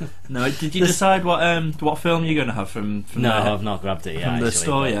point. No, did you decide what film you're going to have from No, I've not grabbed it yet. From the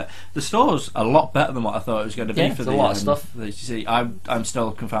store yet. The store's a lot better than what I thought it was going to be for a lot of stuff. That you see, I'm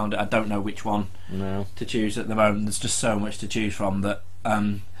still confounded. I don't know which one to choose at the moment. There's just so much to choose from that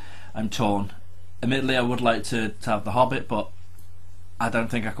I'm torn. Admittedly, I would like to have The Hobbit, but I don't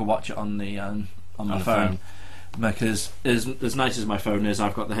think I could watch it on my phone. Because as nice as my phone is,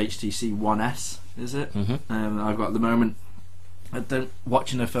 I've got the HTC One S. Is it? Mm-hmm. I've got at the moment. I don't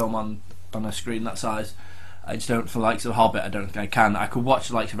watching a film on a screen that size. I just don't. For the likes of Hobbit, I don't think I can. I could watch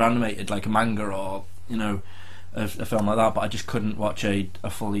the likes of animated, like a manga or a film like that, but I just couldn't watch a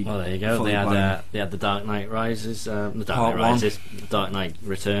fully. Well, there you go. They had the Dark Knight Rises, Dark Knight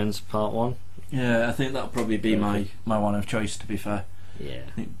Returns Part 1. Yeah, I think that'll probably be my one of choice. To be fair. Yeah,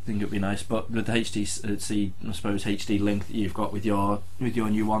 I think it'd be nice, but with the HTC, I suppose HD link that you've got with your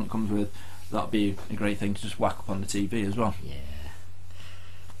new one comes with, that'd be a great thing to just whack up on the TV as well.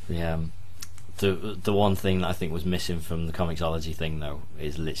 Yeah. The one thing that I think was missing from the Comixology thing though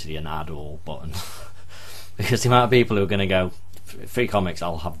is literally an add all button, because the amount of people who are going to go free comics,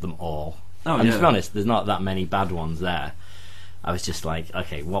 I'll have them all. And to be honest, there's not that many bad ones there. I was just like,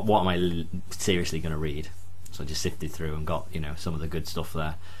 okay, what am I seriously going to read? So I just sifted through and got some of the good stuff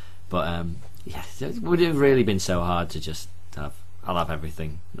there. But it would have really been so hard to just have. I'll have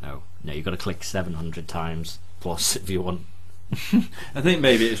everything. No, you've got to click 700 times plus if you want. I think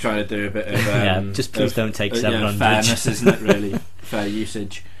maybe it's trying to do a bit of just please don't take 700. Fairness, isn't it? Really fair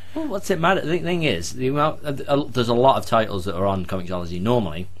usage. Well, what's it matter? The thing is, there's a lot of titles that are on Comixology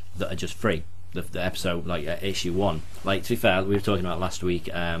normally that are just free. The episode, like issue 1. Like, to be fair, we were talking about last week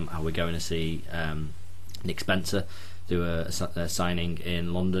how we're going to see Nick Spencer do a signing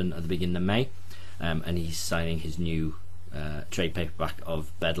in London at the beginning of May, and he's signing his new trade paperback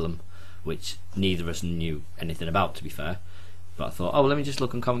of Bedlam, which neither of us knew anything about, to be fair. But I thought, let me just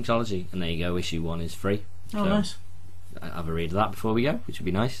look on Comixology, and there you go, issue 1 is free. Oh, so nice. Have a read of that before we go, which would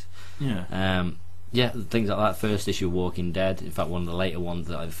be nice. Yeah. Things like that. First issue of Walking Dead. In fact, one of the later ones,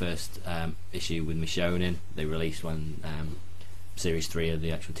 the first issue with Michonne in, they released when series 3 of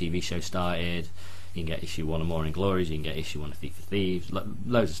the actual TV show started. You can get issue 1 of Morning Glories. You can get issue 1 of Thief of Thieves.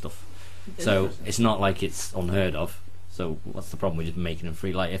 Loads of stuff. So it's not like it's unheard of. So what's the problem with just making them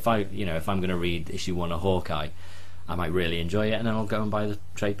free? Like if I'm going to read issue 1 of Hawkeye, I might really enjoy it, and then I'll go and buy the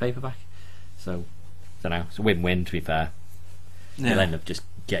trade paperback. So I don't know. It's a win-win, to be fair. Yeah. You'll end up just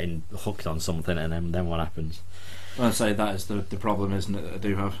getting hooked on something, and then what happens? I'd say that is the problem, isn't it, that I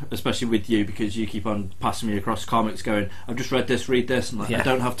do have, especially with you, because you keep on passing me across comics going, I've just read this, read this, and I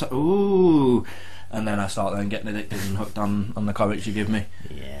don't have to, ooh, and then I start then getting addicted and hooked on the comics you give me.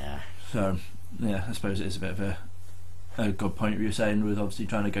 Yeah. So, yeah, I suppose it is a bit of a good point you were saying with obviously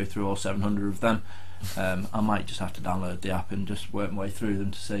trying to go through all 700 of them. I might just have to download the app and just work my way through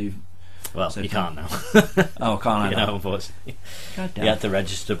them to save. Well, you can't now. Oh, can't I? Unfortunately. God damn. You had to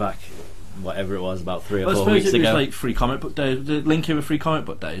register back, whatever it was, about 3 or 4 weeks weeks ago. I suppose it was like Free Comic Book Day. The link here with Free Comic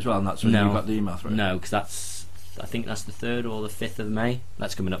Book Day as well, and that's when you got the email through. No, because I think that's the 3rd or the 5th of May.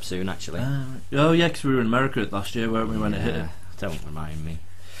 That's coming up soon, actually. Oh yeah, because we were in America last year, weren't we, when it hit it? Don't remind me.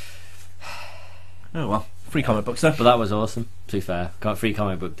 Oh well, free comic books then. But that was awesome, to be fair. Got Free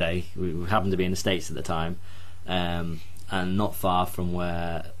Comic Book Day. We happened to be in the States at the time, and not far from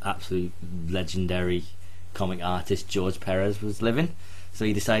where absolute legendary comic artist George Perez was living. So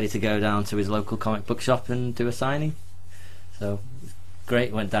he decided to go down to his local comic book shop and do a signing. So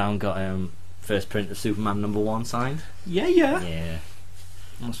great. Went down, got first print of Superman #1 signed. Yeah.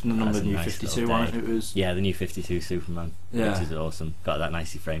 That's the number New nice 52 on it. It was the New 52 Superman, which is awesome. Got that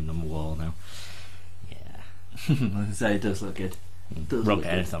nicely framed on the wall now. Yeah, I say it does look good. Does Won't look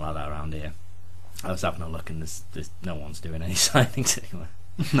get good. anything like that around here. I was having a look, and there's no one's doing any signings anywhere.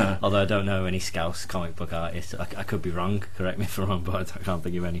 No. Although I don't know any Scouse comic book artists. I could be wrong. Correct me if I'm wrong, but I can't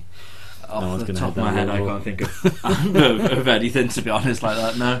think of any. Off one's the gonna top of head my down head, the I wall. can't think of anything, to be honest, like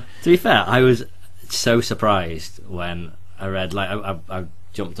that. No. To be fair, I was so surprised when I read. Like, I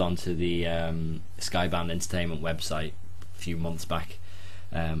jumped onto the Skybound Entertainment website a few months back.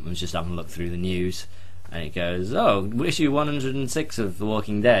 I was just having a look through the news, and it goes, "Oh, issue 106 of The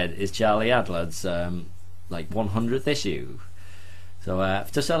Walking Dead is Charlie Adlard's 100th issue." So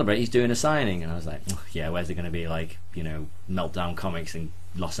to celebrate, he's doing a signing, and I was like, "Oh, yeah, where's it going to be? Like, Meltdown Comics in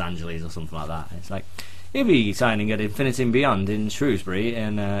Los Angeles or something like that?" And it's like, he'll be signing at Infinity and Beyond in Shrewsbury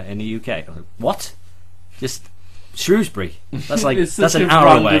in the UK. I was like, what? Just Shrewsbury? That's like It's that's such an a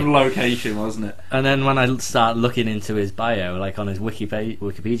hour away. random location, wasn't it? And then when I start looking into his bio, like on his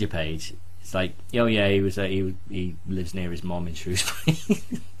Wikipedia page, it's like, oh yeah, he was he lives near his mom in Shrewsbury.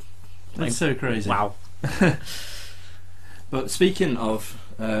 That's so crazy. Wow. But speaking of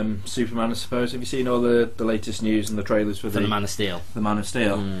Superman, I suppose, have you seen all the latest news and the trailers for For the Man of Steel. the Man of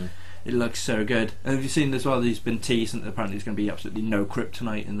Steel? Mm. It looks so good. And have you seen as well? There's been teased and apparently there's going to be absolutely no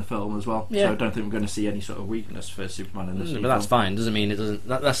kryptonite in the film as well. Yeah. So I don't think we're going to see any sort of weakness for Superman in this. But new that's film. fine. Doesn't mean it doesn't.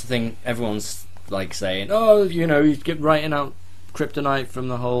 That's the thing. Everyone's like saying, oh, he's writing out kryptonite from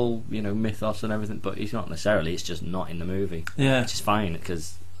the whole, mythos and everything. But he's not necessarily. It's just not in the movie, Yeah. which is fine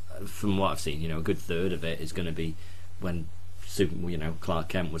because from what I've seen, a good third of it is going to be when Clark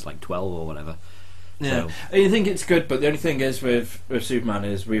Kent was like 12 or whatever. Yeah, So, I think it's good, but the only thing is with Superman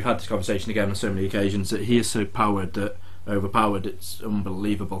is we've had this conversation again on so many occasions that he is so overpowered, it's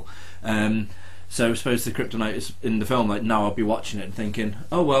unbelievable. So I suppose the kryptonite is in the film. Like now, I'll be watching it and thinking,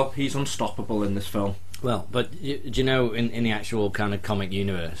 oh well, he's unstoppable in this film. well, but do you know in the actual kind of comic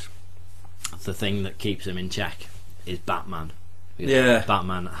universe, the thing that keeps him in check is Batman. Because Yeah.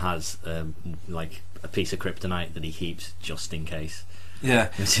 Batman has like a piece of kryptonite that he keeps just in case. Yeah,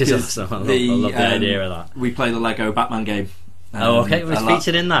 Which is 'cause awesome. I love the idea of that. We play the Lego Batman game. Oh, okay, it was a lot.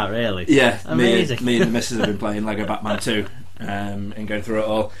 featured in that, really. Yeah, Amazing. Me and the missus have been playing Lego Batman 2 and going through it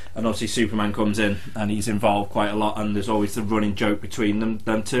all. And obviously Superman comes in and he's involved quite a lot, and there's always the running joke between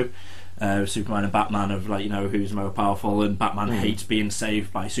them two. Superman and Batman of who's more powerful, and Batman hates being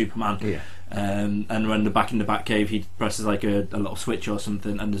saved by Superman. Yeah. And when they're back in the Batcave, he presses like a little switch or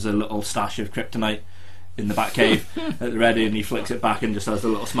something, and there's a little stash of kryptonite in the Batcave at the ready, and he flicks it back and just has a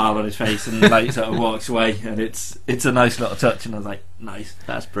little smile on his face and sort of walks away, and it's a nice little touch, and I was like, nice.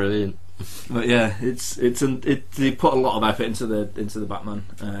 That's brilliant. But yeah, they put a lot of effort into the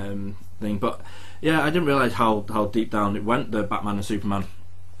Batman thing, but yeah, I didn't realise how deep down it went, the Batman and Superman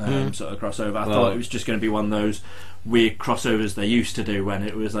sort of crossover. I thought it was just going to be one of those weird crossovers they used to do when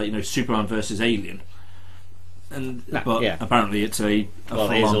it was like Superman versus Alien. But yeah. apparently it's a Well,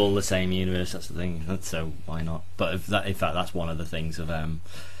 it is full-on- all the same universe. That's the thing. So why not? But in fact, that's one of the things of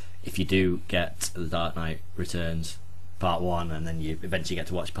if you do get The Dark Knight Returns Part 1, and then you eventually get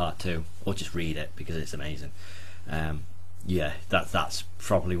to watch Part 2, or just read it because it's amazing. Yeah, that's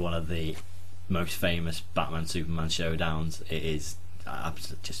probably one of the most famous Batman Superman showdowns. It is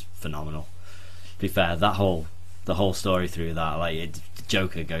just phenomenal. To be fair, the whole story through that,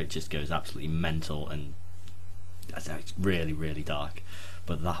 Joker just goes absolutely mental, and it's really, really dark.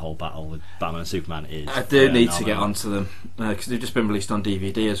 But that whole battle with Batman and Superman is. I do need to phenomenal. get onto them because they've just been released on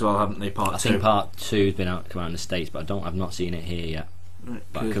DVD as well, haven't they? I Part 2. think Part 2's been come out in the States, but I've not seen it here yet.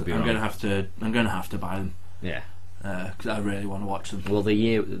 But I could be I'm wrong. going to have to buy them Yeah. because I really want to watch them. Well,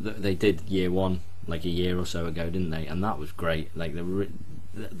 they did year one like a year or so ago, didn't they? And that was great. Like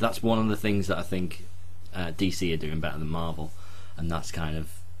that's one of the things that I think DC are doing better than Marvel, and that's kind of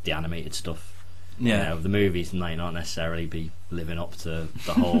the animated stuff. Yeah, The movies might not necessarily be living up to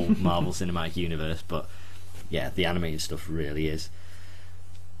the whole Marvel Cinematic Universe, but yeah, the animated stuff really is.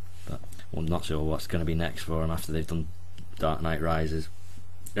 But I'm not sure what's going to be next for them after they've done Dark Knight Rises.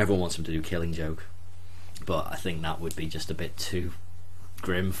 Everyone wants them to do Killing Joke, but I think that would be just a bit too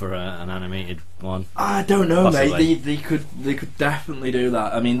grim for an animated one. I don't know, Possibly. mate. They could definitely do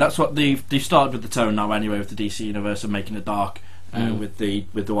that. I mean, that's what they've started with the tone now anyway with the DC universe of making it dark with the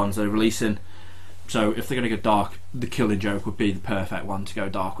ones they're releasing. So if they're going to go dark, the Killing Joke would be the perfect one to go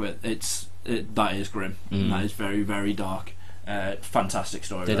dark with. That is grim. That is very, very dark. Fantastic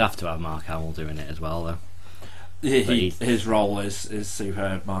story. They'd have to have Mark Hamill doing it as well, though. His role is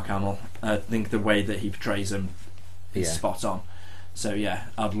superb, Mark Hamill. I think the way that he portrays him is spot on. So yeah,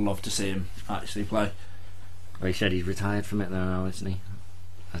 I'd love to see him actually play. Well, he said he's retired from it now, isn't he?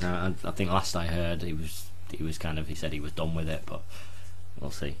 I think last I heard he was kind of, he said he was done with it, but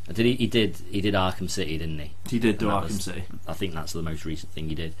we'll see. Did he did Arkham City, didn't he? He did do And that Arkham was- City. I think that's the most recent thing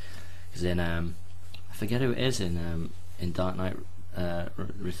he did. Because in I forget who it is in Dark Knight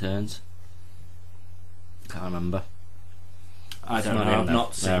Returns. Can't remember. I don't Not know. him, I've though.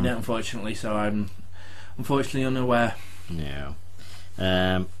 not seen it, unfortunately, so I'm unfortunately unaware. No.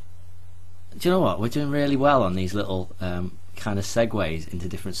 Do you know what? We're doing really well on these little kind of segues into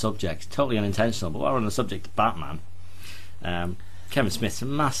different subjects. Totally unintentional, but while we're on the subject of Batman, Kevin Smith's a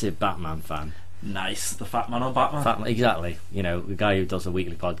massive Batman fan. Nice. The Fat Man on Batman. Fat, exactly. You know, the guy who does a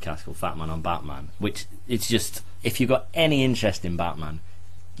weekly podcast called Fat Man on Batman, which it's just, if you've got any interest in Batman,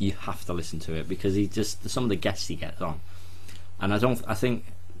 you have to listen to it because he just, some of the guests he gets on. And I think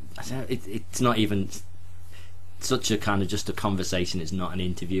it's not even such a kind of just a conversation. It's not an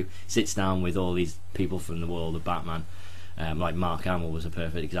interview. Sits down with all these people from the world of Batman, like Mark Hamill was a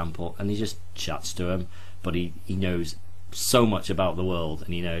perfect example, and he just chats to him. But he knows so much about the world,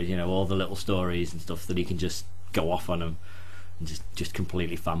 and he knows, you know, all the little stories and stuff that he can just go off on them and just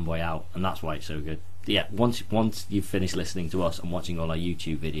completely fanboy out, and that's why it's so good. Yeah, once you've finished listening to us and watching all our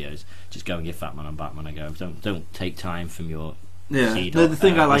YouTube videos, just go and give Fat Man on Batman a go. Don't take time from your Yeah. feed The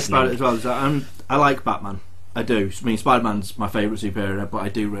thing I like listening. about it as well is that I like Batman. I do. I mean, Spider-Man's my favourite superhero, but I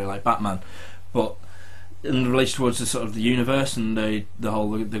do really like Batman. But in relation towards the sort of the universe and the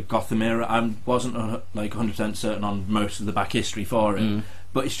whole the Gotham era, I wasn't like 100% certain on most of the back history for it.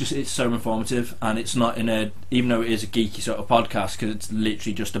 But it's so informative, and it's not even though it is a geeky sort of podcast, because it's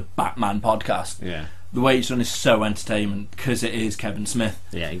literally just a Batman podcast. Yeah. The way it's done is so entertainment because it is Kevin Smith.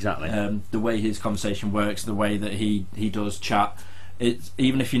 Yeah, exactly. The way his conversation works, the way that he does chat, it's,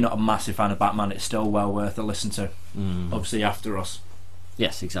 even if you're not a massive fan of Batman, it's still well worth a listen to. Obviously after us,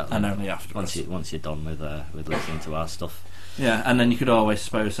 Yes, exactly. and only after Once us. you're done with listening to our stuff. Yeah, and then you could always,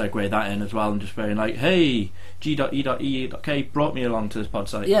 suppose, segue that in as well, and just be like, hey, G.E.E.K brought me along to this pod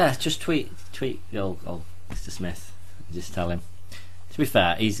site. Yeah, just tweet old Mr. Smith. Just tell him. To be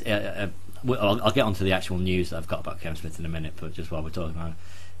fair, he's. I'll get onto the actual news that I've got about Kevin Smith in a minute, but just while we're talking about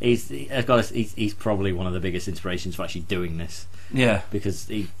it, he's probably one of the biggest inspirations for actually doing this, Yeah. because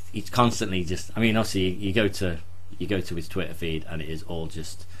he's constantly just. I mean, obviously, you go to his Twitter feed and it is all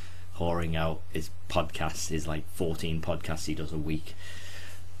just whoring out his podcasts, his like 14 podcasts he does a week,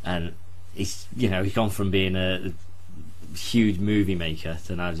 and he's gone from being a huge movie maker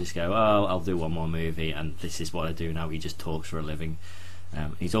to now just go, oh, I'll do one more movie and this is what I do now. He just talks for a living.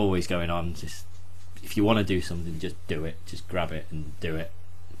 He's always going on, just, if you want to do something, just do it, just grab it and do it.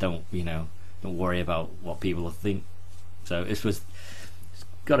 Don't worry about what people will think. So it's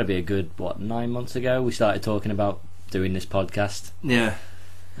got to be a good 9 months ago we started talking about doing this podcast. Yeah.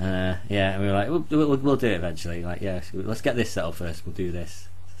 And we were like, we'll do it eventually. Like, yeah, let's get this set up first. We'll do this.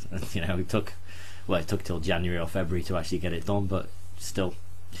 It took till January or February to actually get it done, but still,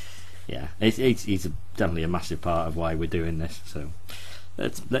 yeah, he's definitely a massive part of why we're doing this. So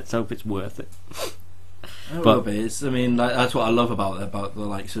let's hope it's worth it. It will be. I mean, that's what I love about the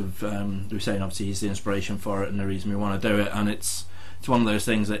likes of. We were saying obviously he's the inspiration for it and the reason we want to do it, and it's one of those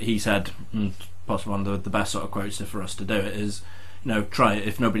things that he said, and possibly one of the best sort of quotes for us to do it is, try it.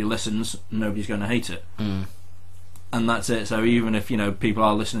 If nobody listens, nobody's going to hate it, and that's it. So even if people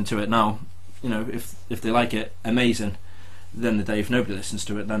are listening to it now, if they like it, amazing. Then the day if nobody listens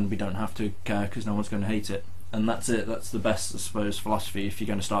to it, then we don't have to care because no one's going to hate it, and that's it. That's the best, I suppose, philosophy if you're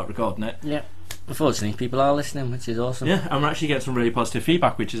going to start recording it. Yeah. Unfortunately, people are listening, which is awesome. Yeah, and we're actually getting some really positive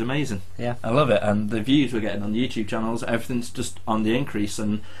feedback, which is amazing. Yeah. I love it, and the views we're getting on the YouTube channels, everything's just on the increase,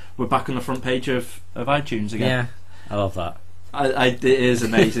 and we're back on the front page of iTunes again. Yeah, I love that. It is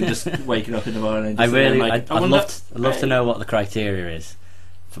amazing, just waking up in the morning. And just I'd love to know what the criteria is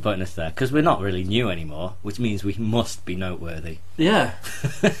for putting us there, because we're not really new anymore, which means we must be noteworthy. Yeah,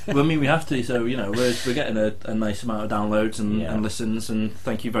 well, I mean, we have to. So we're getting a nice amount of downloads and listens, and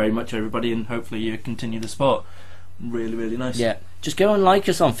thank you very much, everybody, and hopefully you continue the support. Really, really nice. Yeah, just go and like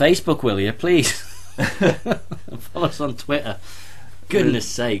us on Facebook, will you, please? And follow us on Twitter. Goodness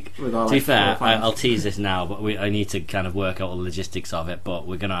sake. To be fair, I'll tease this now, but I need to kind of work out all the logistics of it, but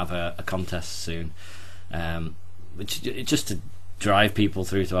we're going to have a contest soon, which just to drive people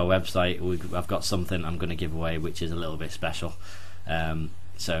through to our website. I've got something I'm going to give away which is a little bit special,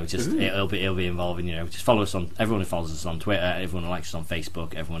 so just it'll be involving just follow us on, everyone who follows us on Twitter, everyone who likes us on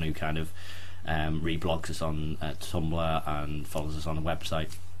Facebook, everyone who kind of reblogs us on Tumblr and follows us on the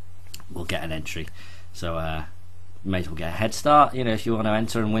website will get an entry. So may as well get a head start, if you want to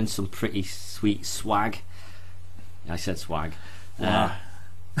enter and win some pretty sweet swag. I said swag. Wow.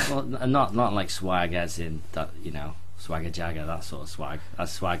 Well, not like swag as in that, swagger jagger, that sort of swag.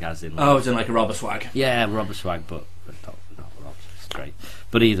 That's swag as in it's in like a robber swag. yeah, rubber swag, but not robber. great.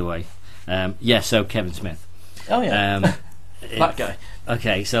 But either way, so Kevin Smith. Oh yeah, that guy.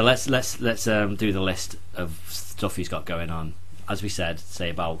 Okay, so let's do the list of stuff he's got going on. As we said, say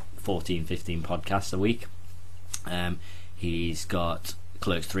about 14, 15 podcasts a week. He's got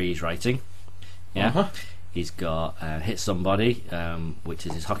Clerks 3 he's writing. Yeah. Uh-huh. He's got Hit Somebody, which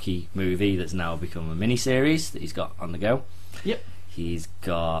is his hockey movie that's now become a mini-series that he's got on the go. Yep. He's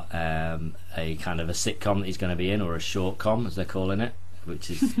got a kind of a sitcom that he's going to be in, or a short-com as they're calling it, which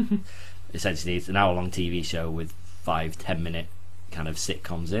is essentially it's an hour-long TV show with 5-10 minute kind of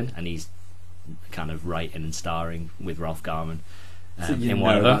sitcoms in, and he's kind of writing and starring with Ralph Garman So you in know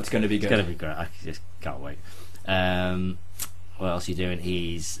one of them. that's going to be good. It's going to be great. I just can't wait. What else are you doing?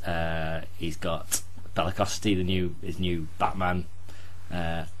 He's got Bela Costiti, his new Batman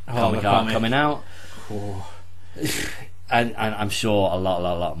comic art coming out. Oh. And I'm sure a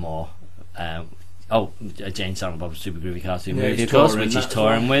lot more. Jane Silent Bob's Super Groovy cartoon movie, he's of course, touring which he's that as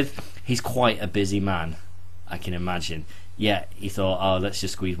touring well. with. He's quite a busy man, I can imagine. Yeah, he thought, let's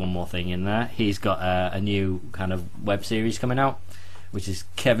just squeeze one more thing in there. He's got a new kind of web series coming out, which is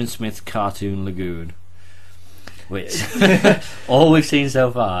Kevin Smith's Cartoon Lagoon. Which all we've seen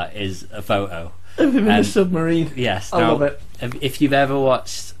so far is a photo Of him in a submarine. Yes, I love it. If you've ever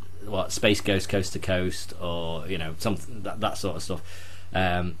watched Space Ghost Coast to Coast, or something that sort of stuff,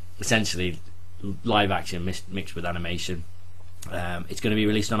 essentially live action mixed with animation. It's going to be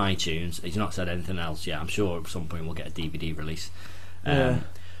released on iTunes. He's not said anything else yet. I'm sure at some point we'll get a DVD release.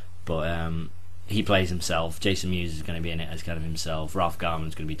 But he plays himself. Jason Mewes is going to be in it as kind of himself. Ralph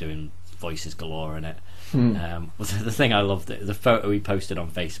Garman's going to be doing voices galore in it. The thing I loved, the photo he posted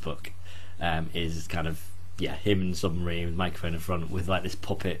on Facebook is kind of him in the submarine with microphone in front with like this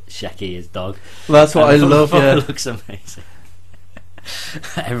puppet Shecky, his dog. Well, that's what I love. Yeah, It looks amazing.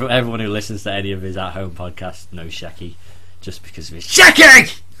 Everyone who listens to any of his at-home podcasts knows Shecky just because of his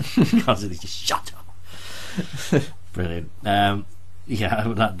Shecky. Constantly just shut up. Brilliant.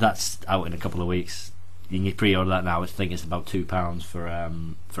 That's out in a couple of weeks. You can pre-order that now. I think it's about £2 for a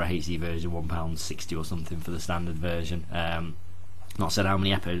HD version, £1.60 or something for the standard version. Not said how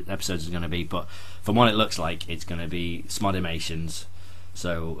many episodes it's going to be, but from what it looks like, it's going to be Smodimations,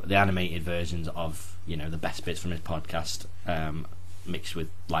 so the animated versions of the best bits from his podcast, mixed with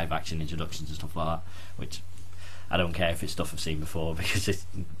live action introductions and stuff like that. Which I don't care if it's stuff I've seen before, because the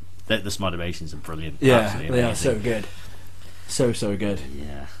Smodimations are brilliant. yeah, Absolutely they are amazing. so good, so good.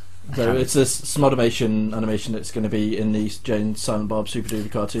 Yeah. So it's this Smodimation animation that's going to be in the Jane Silent Bob Super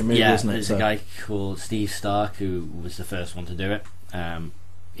Duper cartoon movie, isn't it? There's a guy called Steve Stark who was the first one to do it.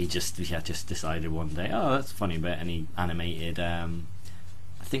 He just decided one day, that's a funny bit, and he animated. I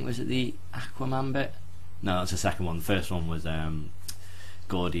think was it the Aquaman bit? No, that's the second one. The first one was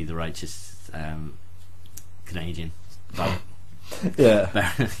Gordy the Righteous Canadian.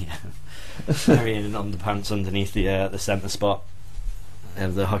 Yeah. Burying an underpants underneath the centre spot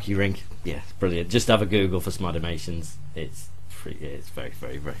of the hockey rink. Yeah, it's brilliant. Just have a Google for Smodimations. It's very,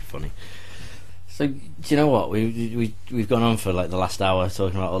 very, very funny. So do you know what, we've gone on for like the last hour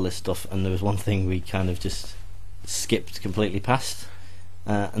talking about all this stuff, and there was one thing we kind of just skipped completely past,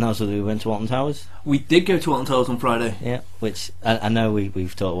 and that was when we went to Alton Towers. We did go to Alton Towers on Friday. Yeah, which I know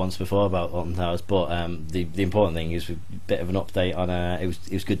we've talked once before about Alton Towers, but the important thing is a bit of an update on. It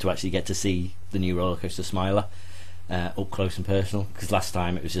was good to actually get to see the new roller coaster Smiler up close and personal, because last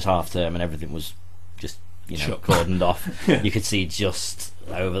time it was just half term and everything was just cordoned off. You could see just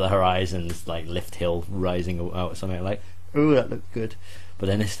over the horizon like Lift Hill rising out or something, like, ooh, that looked good. But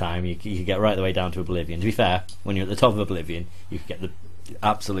then this time you could get right the way down to Oblivion. To be fair, when you're at the top of Oblivion, you could get the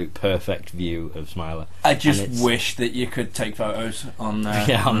absolute perfect view of Smiler. I just wish that you could take photos on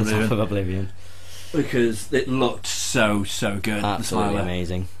on the top of Oblivion, because it looked so good. Absolutely the Smiler.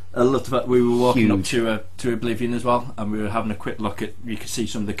 amazing. I loved the fact we were walking Huge. up to Oblivion as well, and we were having a quick look at. You could see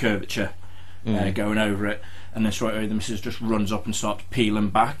some of the curvature going over it, and then straight away the missus just runs up and starts peeling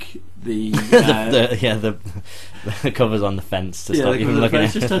back the the covers on the fence to stop you from looking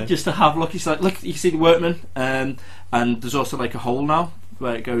at it. Just to have a look. It's like, look, you see the workman, and there's also like a hole now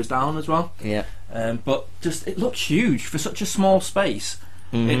where it goes down as well. Yeah. But just it looks huge for such a small space.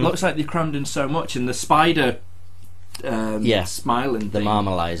 It looks like they crammed in so much, and the spider smiling the thing,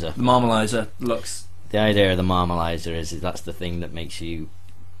 Marmalizer. the Marmalizer looks. The idea of the Marmalizer is that's the thing that makes you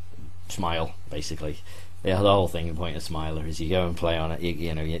smile, basically. The whole thing, the point of Smiler is you go and play on it,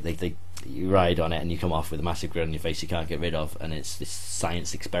 you ride on it and you come off with a massive grin on your face you can't get rid of, and it's this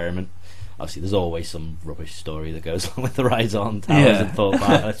science experiment. Obviously there's always some rubbish story that goes on with the rides on Towers and Thorpe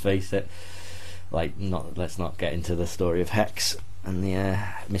Park, let's face it. Let's not get into the story of Hex and the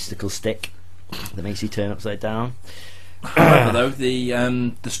mystical stick that makes you turn upside down. However, though,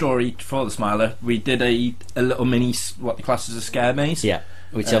 the story for the Smiler, we did a little mini, what the class as a scare maze. Yeah,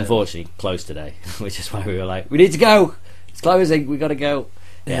 which unfortunately closed today, which is why we were like, we need to go. It's closing. We got to go.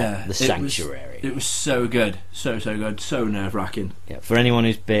 Yeah, the Sanctuary. It was so good, so good, so nerve wracking. Yeah, for anyone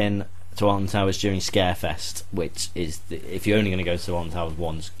who's been to Alton Towers during Scarefest, which is if you're only going to go to Alton Towers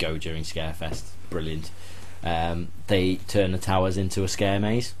once, go during Scarefest. Brilliant. They turn the towers into a scare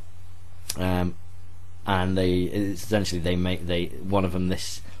maze, and they make one of them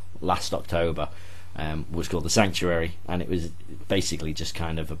this last October was called the Sanctuary, and it was basically just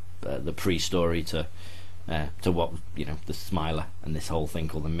kind of the pre-story to what the Smiler and this whole thing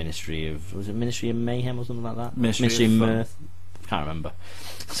called the Ministry of Mayhem or something like that. Ministry of Mirth. Can't remember.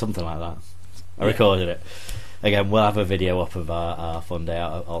 Something like that. I recorded it. Again, we'll have a video up of our fun day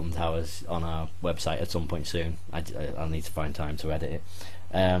out at Alton Towers on our website at some point soon. I'll need to find time to edit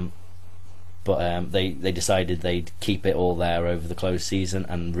it. But they decided they'd keep it all there over the closed season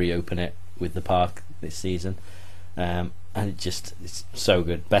and reopen it with the park this season. And it's so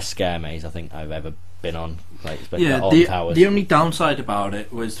good. Best scare maze I think I've ever been on. The only downside about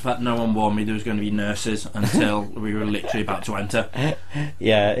it was the fact no one warned me there was going to be nurses until we were literally about to enter.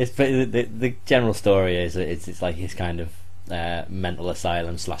 Yeah, the general story is that it's like his kind of mental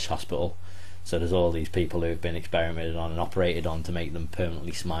asylum / hospital. So there's all these people who've been experimented on and operated on to make them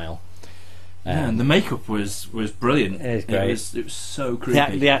permanently smile. And the makeup was brilliant. It was great. It was so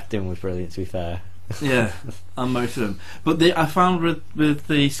creepy. The acting was brilliant, to be fair. Yeah, and most of them. But I found with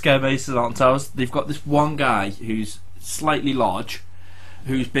the scare mazes at Alton Towers, they've got this one guy who's slightly large,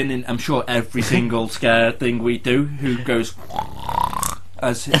 who's been in, I'm sure, every single scare thing we do, who goes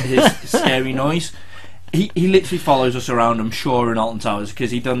as his scary noise. He literally follows us around, I'm sure, in Alton Towers,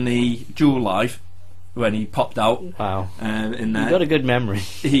 because he done the Jewel Live when he popped out. Wow. In there. You've got a good memory.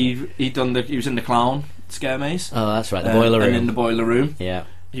 He was in the clown scare maze. Oh, that's right, the boiler room. And in the boiler room. Yeah.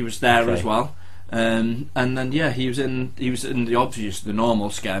 He was there as well. And then he was in the normal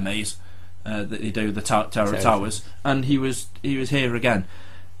scare maze that they do, the Tower of Towers, and he was here again.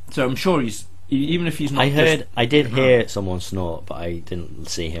 So I'm sure even if he's not. I did hear someone snort, but I didn't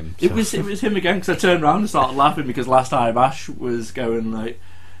see him. So. It was him again, because I turned around and started laughing because last time Ash was going like,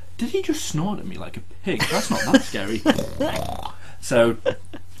 did he just snort at me like a pig? That's not that scary. So.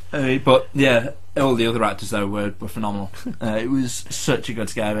 But yeah, all the other actors though were phenomenal. It was such a good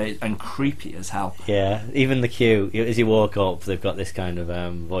scare maze and creepy as hell. Yeah, even the queue as you walk up, they've got this kind of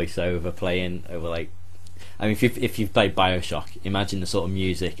voiceover playing over like. I mean, if you've played BioShock, imagine the sort of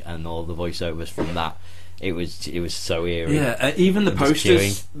music and all the voiceovers from that. It was so eerie. Yeah, even the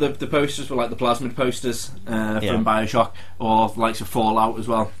posters. The posters were like the plasmid posters from BioShock, or like Fallout as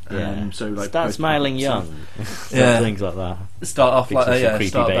well. Yeah. So like start smiling young. Things like that. Start off like creepy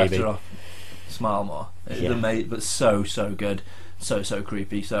start baby. better off. Smile more. But so good, so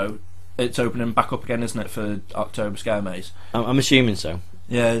creepy. So it's opening back up again, isn't it, for October Scare Maze? I'm assuming so.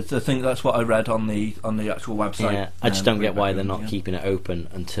 Yeah, I think that's what I read on the actual website. Yeah, I just don't get why they're not keeping it open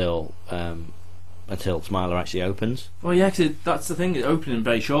until Smiler actually opens. Well, yeah, because that's the thing. It's opening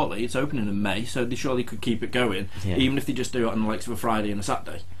very shortly. It's opening in May, so they surely could keep it going, even if they just do it on the likes of a Friday and a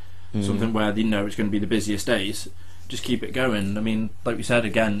Saturday, something where they know it's going to be the busiest days. Just keep it going. I mean, like we said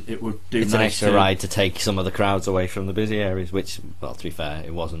again, it would do. It's an extra ride to take some of the crowds away from the busy areas. Which, well, to be fair,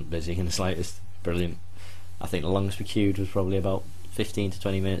 it wasn't busy in the slightest. Brilliant. I think the longest we queued was probably about 15 to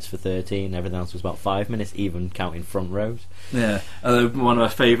 20 minutes for 13. Everything else was about 5 minutes, even counting front rows. Yeah, one of my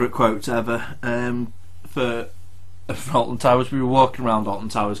favourite quotes ever for Alton Towers. We were walking around Alton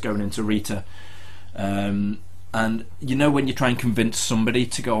Towers going into Rita, and you know when you try and convince somebody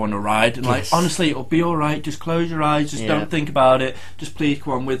to go on a ride, and like, honestly, it'll be alright, just close your eyes, just don't think about it, just please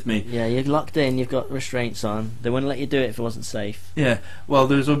come on with me. Yeah, you're locked in, you've got restraints on, they wouldn't let you do it if it wasn't safe. Yeah, well,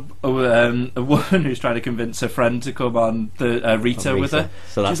 there's a woman who's trying to convince her friend to come on the Rita with her.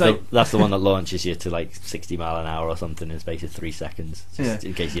 So that's the one that launches you to like 60 mile an hour or something in the space of 3 seconds, just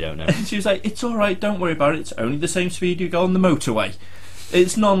in case you don't know. And she was like, it's alright, don't worry about it, it's only the same speed you go on the motorway.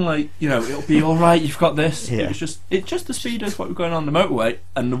 It's not like, it'll be alright, you've got this. Yeah. It's just the speed of what we're going on the motorway.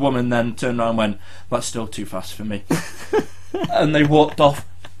 And the woman then turned around and went, that's still too fast for me. And they walked off.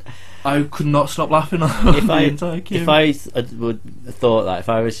 I could not stop laughing on the entire queue. If I would have thought that, if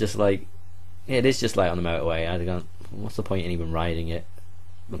I was just like, it is just like on the motorway, I'd have gone, what's the point in even riding it?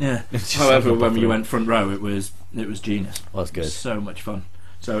 Yeah. However, when we went front row, it was genius. Well, that's good. So much fun.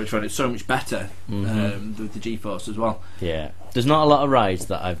 So much fun. It's so much better with the G-Force as well. Yeah. There's not a lot of rides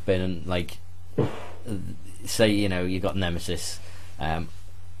that I've been in, like, say, you've got Nemesis.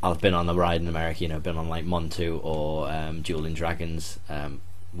 I've been on the ride in America, been on like Montu or Dueling Dragons,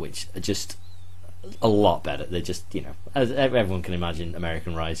 which are just a lot better. They're just, as everyone can imagine,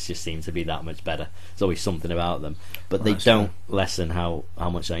 American rides just seem to be that much better. There's always something about them, but they don't lessen how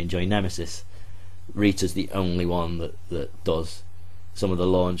much I enjoy Nemesis. Rita's the only one that does. Some of the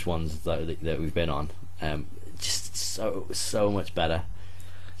launch ones that we've been on, just so much better.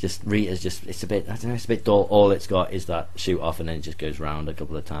 Just Rita's it's a bit, I don't know, it's a bit dull. All it's got is that shoot off and then it just goes round a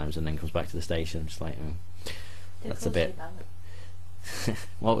couple of times and then comes back to the station. Just like, that's a bit.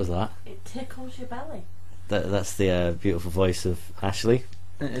 What was that? It tickles your belly. That's the beautiful voice of Ashley.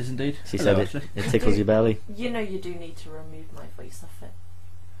 It is indeed. She said it tickles your belly. You do need to remove my voice off it.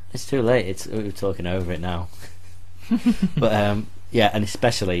 It's too late. We're talking over it now. But yeah, and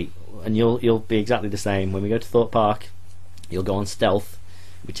especially, and you'll be exactly the same when we go to Thorpe Park. You'll go on Stealth,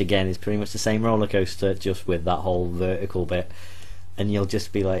 which again is pretty much the same roller coaster, just with that whole vertical bit, and you'll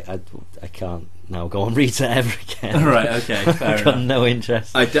just be like, I can't now go on Rita ever again. Right, okay, fair I've got enough. no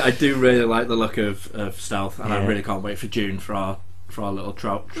interest. I do really like the look of Stealth, and I Yeah. really can't wait for June for our little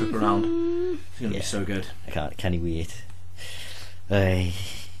trip around. It's going to be so good. I can't. Can he wait?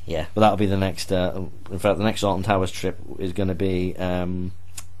 Yeah, but that'll be the next. In fact, the next Alton Towers trip is going to be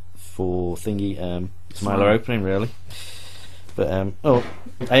for Thingy Smiler opening, really. But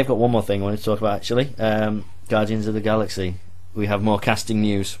I've got one more thing I wanted to talk about actually. Guardians of the Galaxy. We have more casting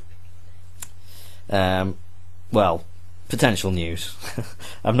news. Well, potential news.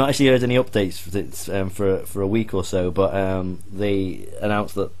 I've not actually heard any updates for a week or so, but they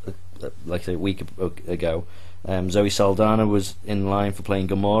announced that, like I say, a week ago, Zoe Saldana was in line for playing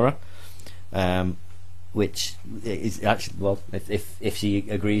Gamora, which is actually, well, if she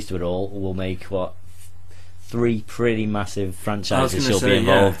agrees to it all, will make 3 pretty massive franchises she'll be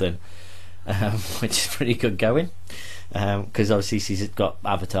involved in, which is pretty good going. Because obviously she's got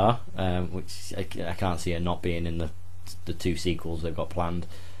Avatar, which I can't see her not being in the 2 sequels they've got planned,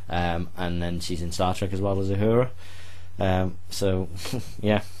 and then she's in Star Trek as well as Uhura. So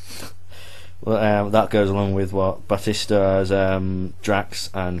yeah, well, that goes along with what Batista as Drax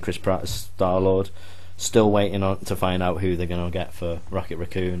and Chris Pratt as Star-Lord. Still waiting to find out who they're going to get for Rocket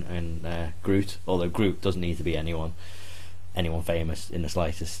Raccoon and Groot. Although Groot doesn't need to be anyone famous in the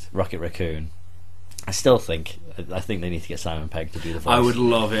slightest. Rocket Raccoon, I think they need to get Simon Pegg to do the voice. I would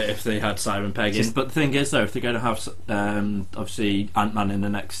love it if they had Simon Pegg in. But the thing is, though, if they're going to have obviously Ant-Man in the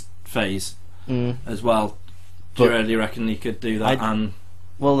next phase as well, do you really reckon he could do that?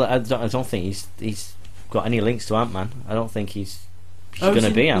 Well, I don't think he's got any links to Ant-Man. I don't think he's going to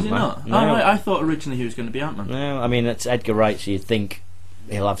be Ant-Man. No. I thought originally he was going to be Ant-Man. No, I mean, it's Edgar Wright, so you'd think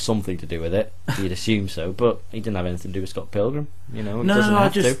he'll have something to do with it. You'd assume so, but he didn't have anything to do with Scott Pilgrim. It doesn't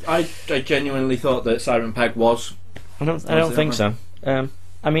have to. I genuinely thought that Simon Pegg was. I don't think so.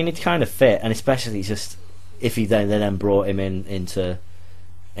 I mean, it kind of fit, and especially just if he then brought him into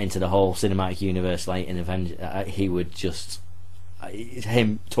the whole cinematic universe, like in Avengers, he would just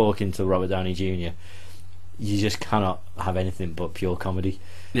him talking to Robert Downey Jr. You just cannot have anything but pure comedy.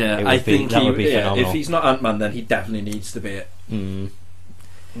 Yeah, I think that would be phenomenal. If he's not Ant-Man, then he definitely needs to be it.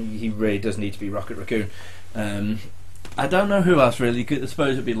 He really does need to be Rocket Raccoon. I don't know who else really. I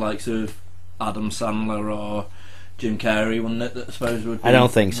suppose it'd be like sort of Adam Sandler or Jim Carrey, wouldn't it? That I suppose would be. I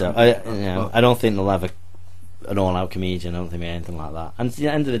don't think so. I don't think they'll have an all-out comedian. I don't think anything like that. And at the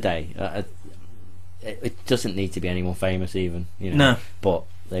end of the day, it doesn't need to be anyone famous, even. No. But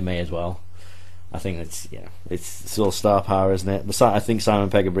they may as well. I think it's all star power, isn't it? But I think Simon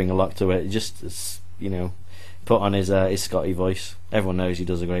Pegg will bring a lot to it. Just put on his Scotty voice. Everyone knows he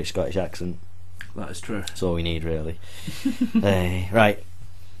does a great Scottish accent. That is true. That's all we need, really. Right,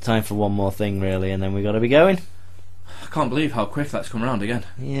 time for one more thing, really, and then we got to be going. I can't believe how quick that's come around again.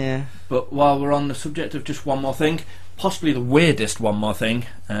 Yeah. But while we're on the subject of just one more thing, possibly the weirdest one more thing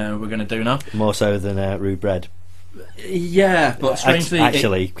we're going to do now. More so than Rude Bread. Yeah, but strangely,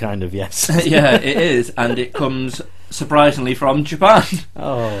 actually, kind of, yes. Yeah, it is, and it comes surprisingly from Japan.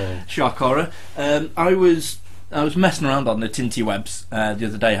 Oh, shock horror. I was messing around on the Tinty Webs the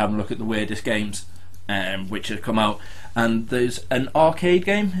other day, having a look at the weirdest games which had come out, and there's an arcade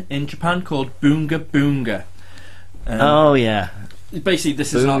game in Japan called Boonga Boonga. Oh yeah. Basically,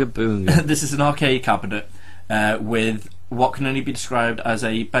 this is an arcade cabinet with what can only be described as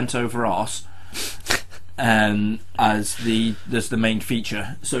a bent over arse. As the main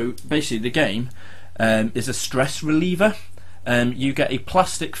feature. So basically the game is a stress reliever. You get a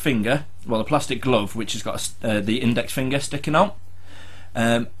plastic finger, a plastic glove which has got the index finger sticking out,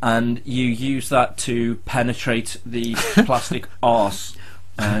 and you use that to penetrate the plastic arse.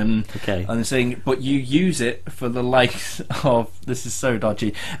 Okay. And saying, but you use it for the likes of, this is so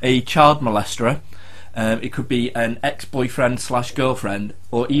dodgy, a child molester. It could be an ex-boyfriend / girlfriend,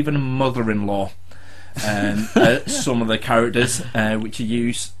 or even a mother-in-law. some of the characters which you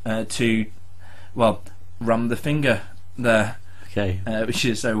use to, well, ram the finger there, Okay. which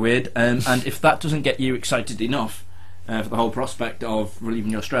is so weird. And if that doesn't get you excited enough for the whole prospect of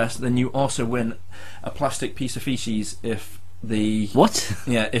relieving your stress, then you also win a plastic piece of feces if the What?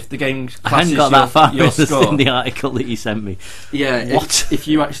 if the game I classes hadn't got that far your score. in the article that you sent me. Yeah, What? if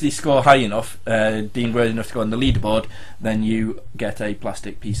you actually score high enough, deemed worthy enough to go on the leaderboard, then you get a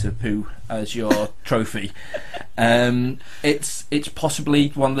plastic piece of poo as your trophy. It's possibly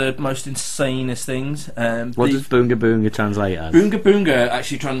one of the most insanest things. What does Boonga Boonga translate as? Boonga Boonga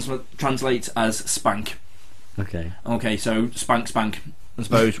actually translates as spank. Okay. Okay, so spank, I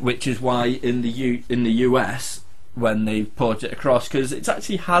suppose, which is why in the US when they port it across, because it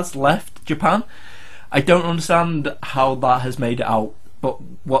actually has left Japan. I don't understand how that has made it out, but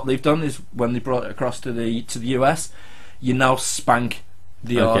what they've done is when they brought it across to the US, you now spank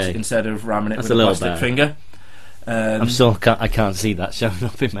the arse Okay. instead of ramming it That's with a a little plastic better. finger. I'm still I can't see that showing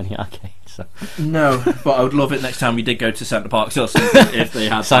up in many arcades. So. No, but I would love it next time we did go to Centre Parks or something if they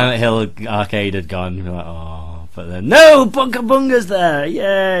had Silent Hill arcade had gone. You're like, oh, but then no, Bunga Bunga's there!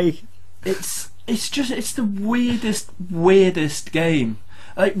 Yay! It's the weirdest game.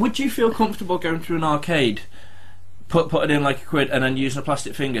 Like, would you feel comfortable going through an arcade, put it in like a quid, and then using a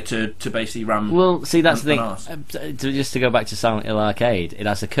plastic finger to basically ram? Well, see, that's the an arse? thing. Just to go back to Silent Hill arcade, it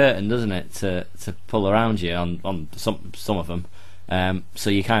has a curtain, doesn't it, to pull around you on some of them. So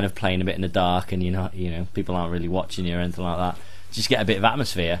you're kind of playing a bit in the dark, and you're not, people aren't really watching you or anything like that. Just get a bit of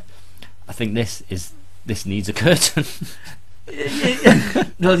atmosphere. I think this needs a curtain.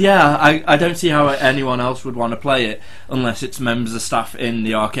 Well, yeah, I don't see how anyone else would want to play it unless it's members of staff in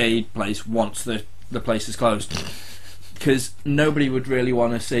the arcade place once the place is closed. Because nobody would really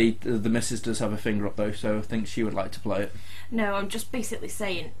want to see the missus does have a finger up though, so I think she would like to play it. No, I'm just basically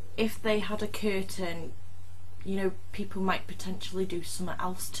saying, if they had a curtain, people might potentially do something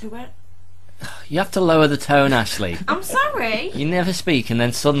else to it. You have to lower the tone, Ashley. I'm sorry. You never speak, and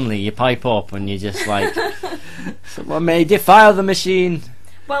then suddenly you pipe up, and you're just like, "Someone may defile the machine."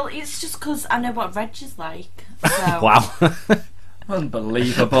 Well, it's just because I know what Reg is like. So. Wow.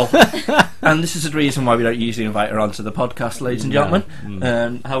 Unbelievable. And this is the reason why we don't usually invite her onto the podcast, ladies and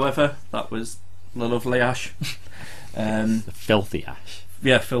gentlemen. However, that was the lovely Ash. Filthy Ash.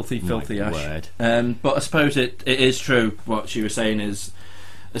 Yeah, filthy My Ash. word. But I suppose it is true what she was saying is,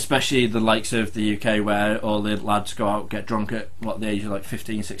 especially the likes of the UK where all the lads go out, get drunk at the age of like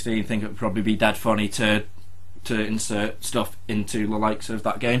 15, 16, think it would probably be dead funny to insert stuff into the likes of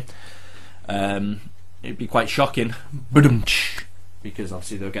that game. It'd be quite shocking. Because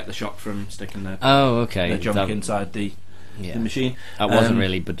obviously they'll get the shock from sticking their junk inside the machine. That wasn't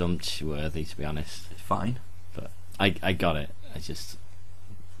really badumch worthy, to be honest. Fine. But I got it.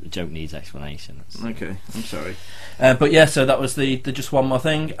 The joke needs explanation. Okay, I'm sorry. But yeah, so that was the just one more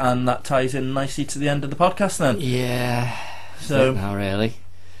thing, and that ties in nicely to the end of the podcast then. Yeah. So not really.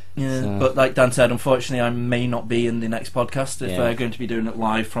 yeah, So- but like Dan said, unfortunately, I may not be in the next podcast if Yeah. they're going to be doing it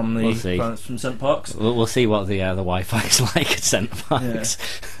live from We'll see. from St Parks. We'll see what the Wi-Fi is like at Centre Parks.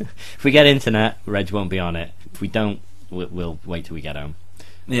 If we get internet, Reg won't be on it. If we don't, we'll wait till we get home.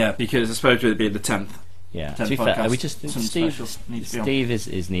 Yeah, because it's supposed to be the 10th. Yeah. 10th To be fair, podcast, we just some Steve. specials need to be on. Steve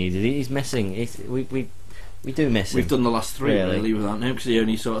is needed. He's missing. We do miss him. We've done the last three Really? really without him because he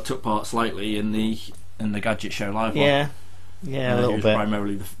only sort of took part slightly in the Gadget Show live one. Yeah, a He little was bit.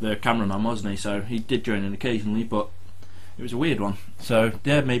 primarily the cameraman, wasn't he? So he did join in occasionally, but it was a weird one. So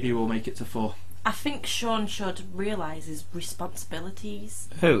yeah, maybe we'll make it to 4. I think Sean should realise his responsibilities.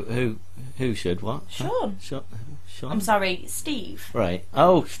 Who should what? Sean. Sean. I'm sorry, Steve. Right.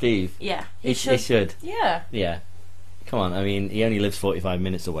 Oh, Steve. Yeah, He should. Yeah. Yeah. Come on. I mean, he only lives 45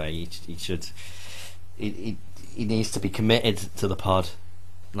 minutes away. He should. He needs to be committed to the pod,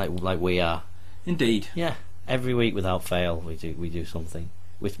 like we are. Indeed. Yeah. Every week without fail, we do something.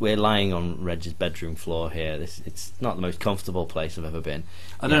 We're lying on Reg's bedroom floor here. It's not the most comfortable place I've ever been.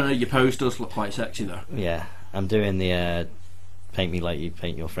 I don't know. Your pose does look quite sexy though. Yeah. I'm doing the paint me like you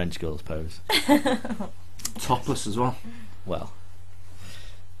paint your French girls pose. Topless as well. Well.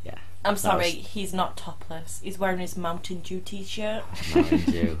 Yeah. I'm sorry, was- he's not topless. He's wearing his Mountain Dew t-shirt. Mountain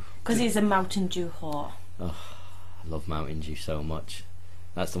Dew. Because he's a Mountain Dew whore. I love Mountain Dew so much.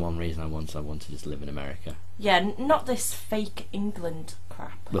 That's the one reason I want to just live in America. Yeah, not this fake England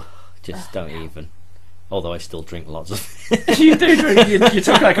crap. Just don't even. Although I still drink lots of You do drink. You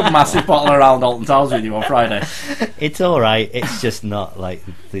took like a massive bottle around Alton Towers with you on Friday. It's alright, it's just not like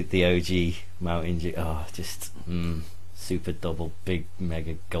the OG Mountain Dew. Oh, just super double, big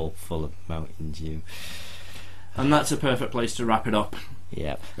mega gulp full of Mountain Dew. And that's a perfect place to wrap it up.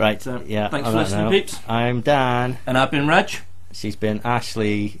 Yeah. Right. So, yeah. thanks on for that listening, note, peeps. I'm Dan. And I've been Reg. She's been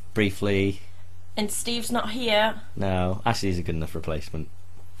Ashley, briefly. And Steve's not here. No, Ashley's a good enough replacement.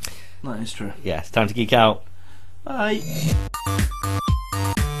 That is true. Yes, time to geek out. Bye.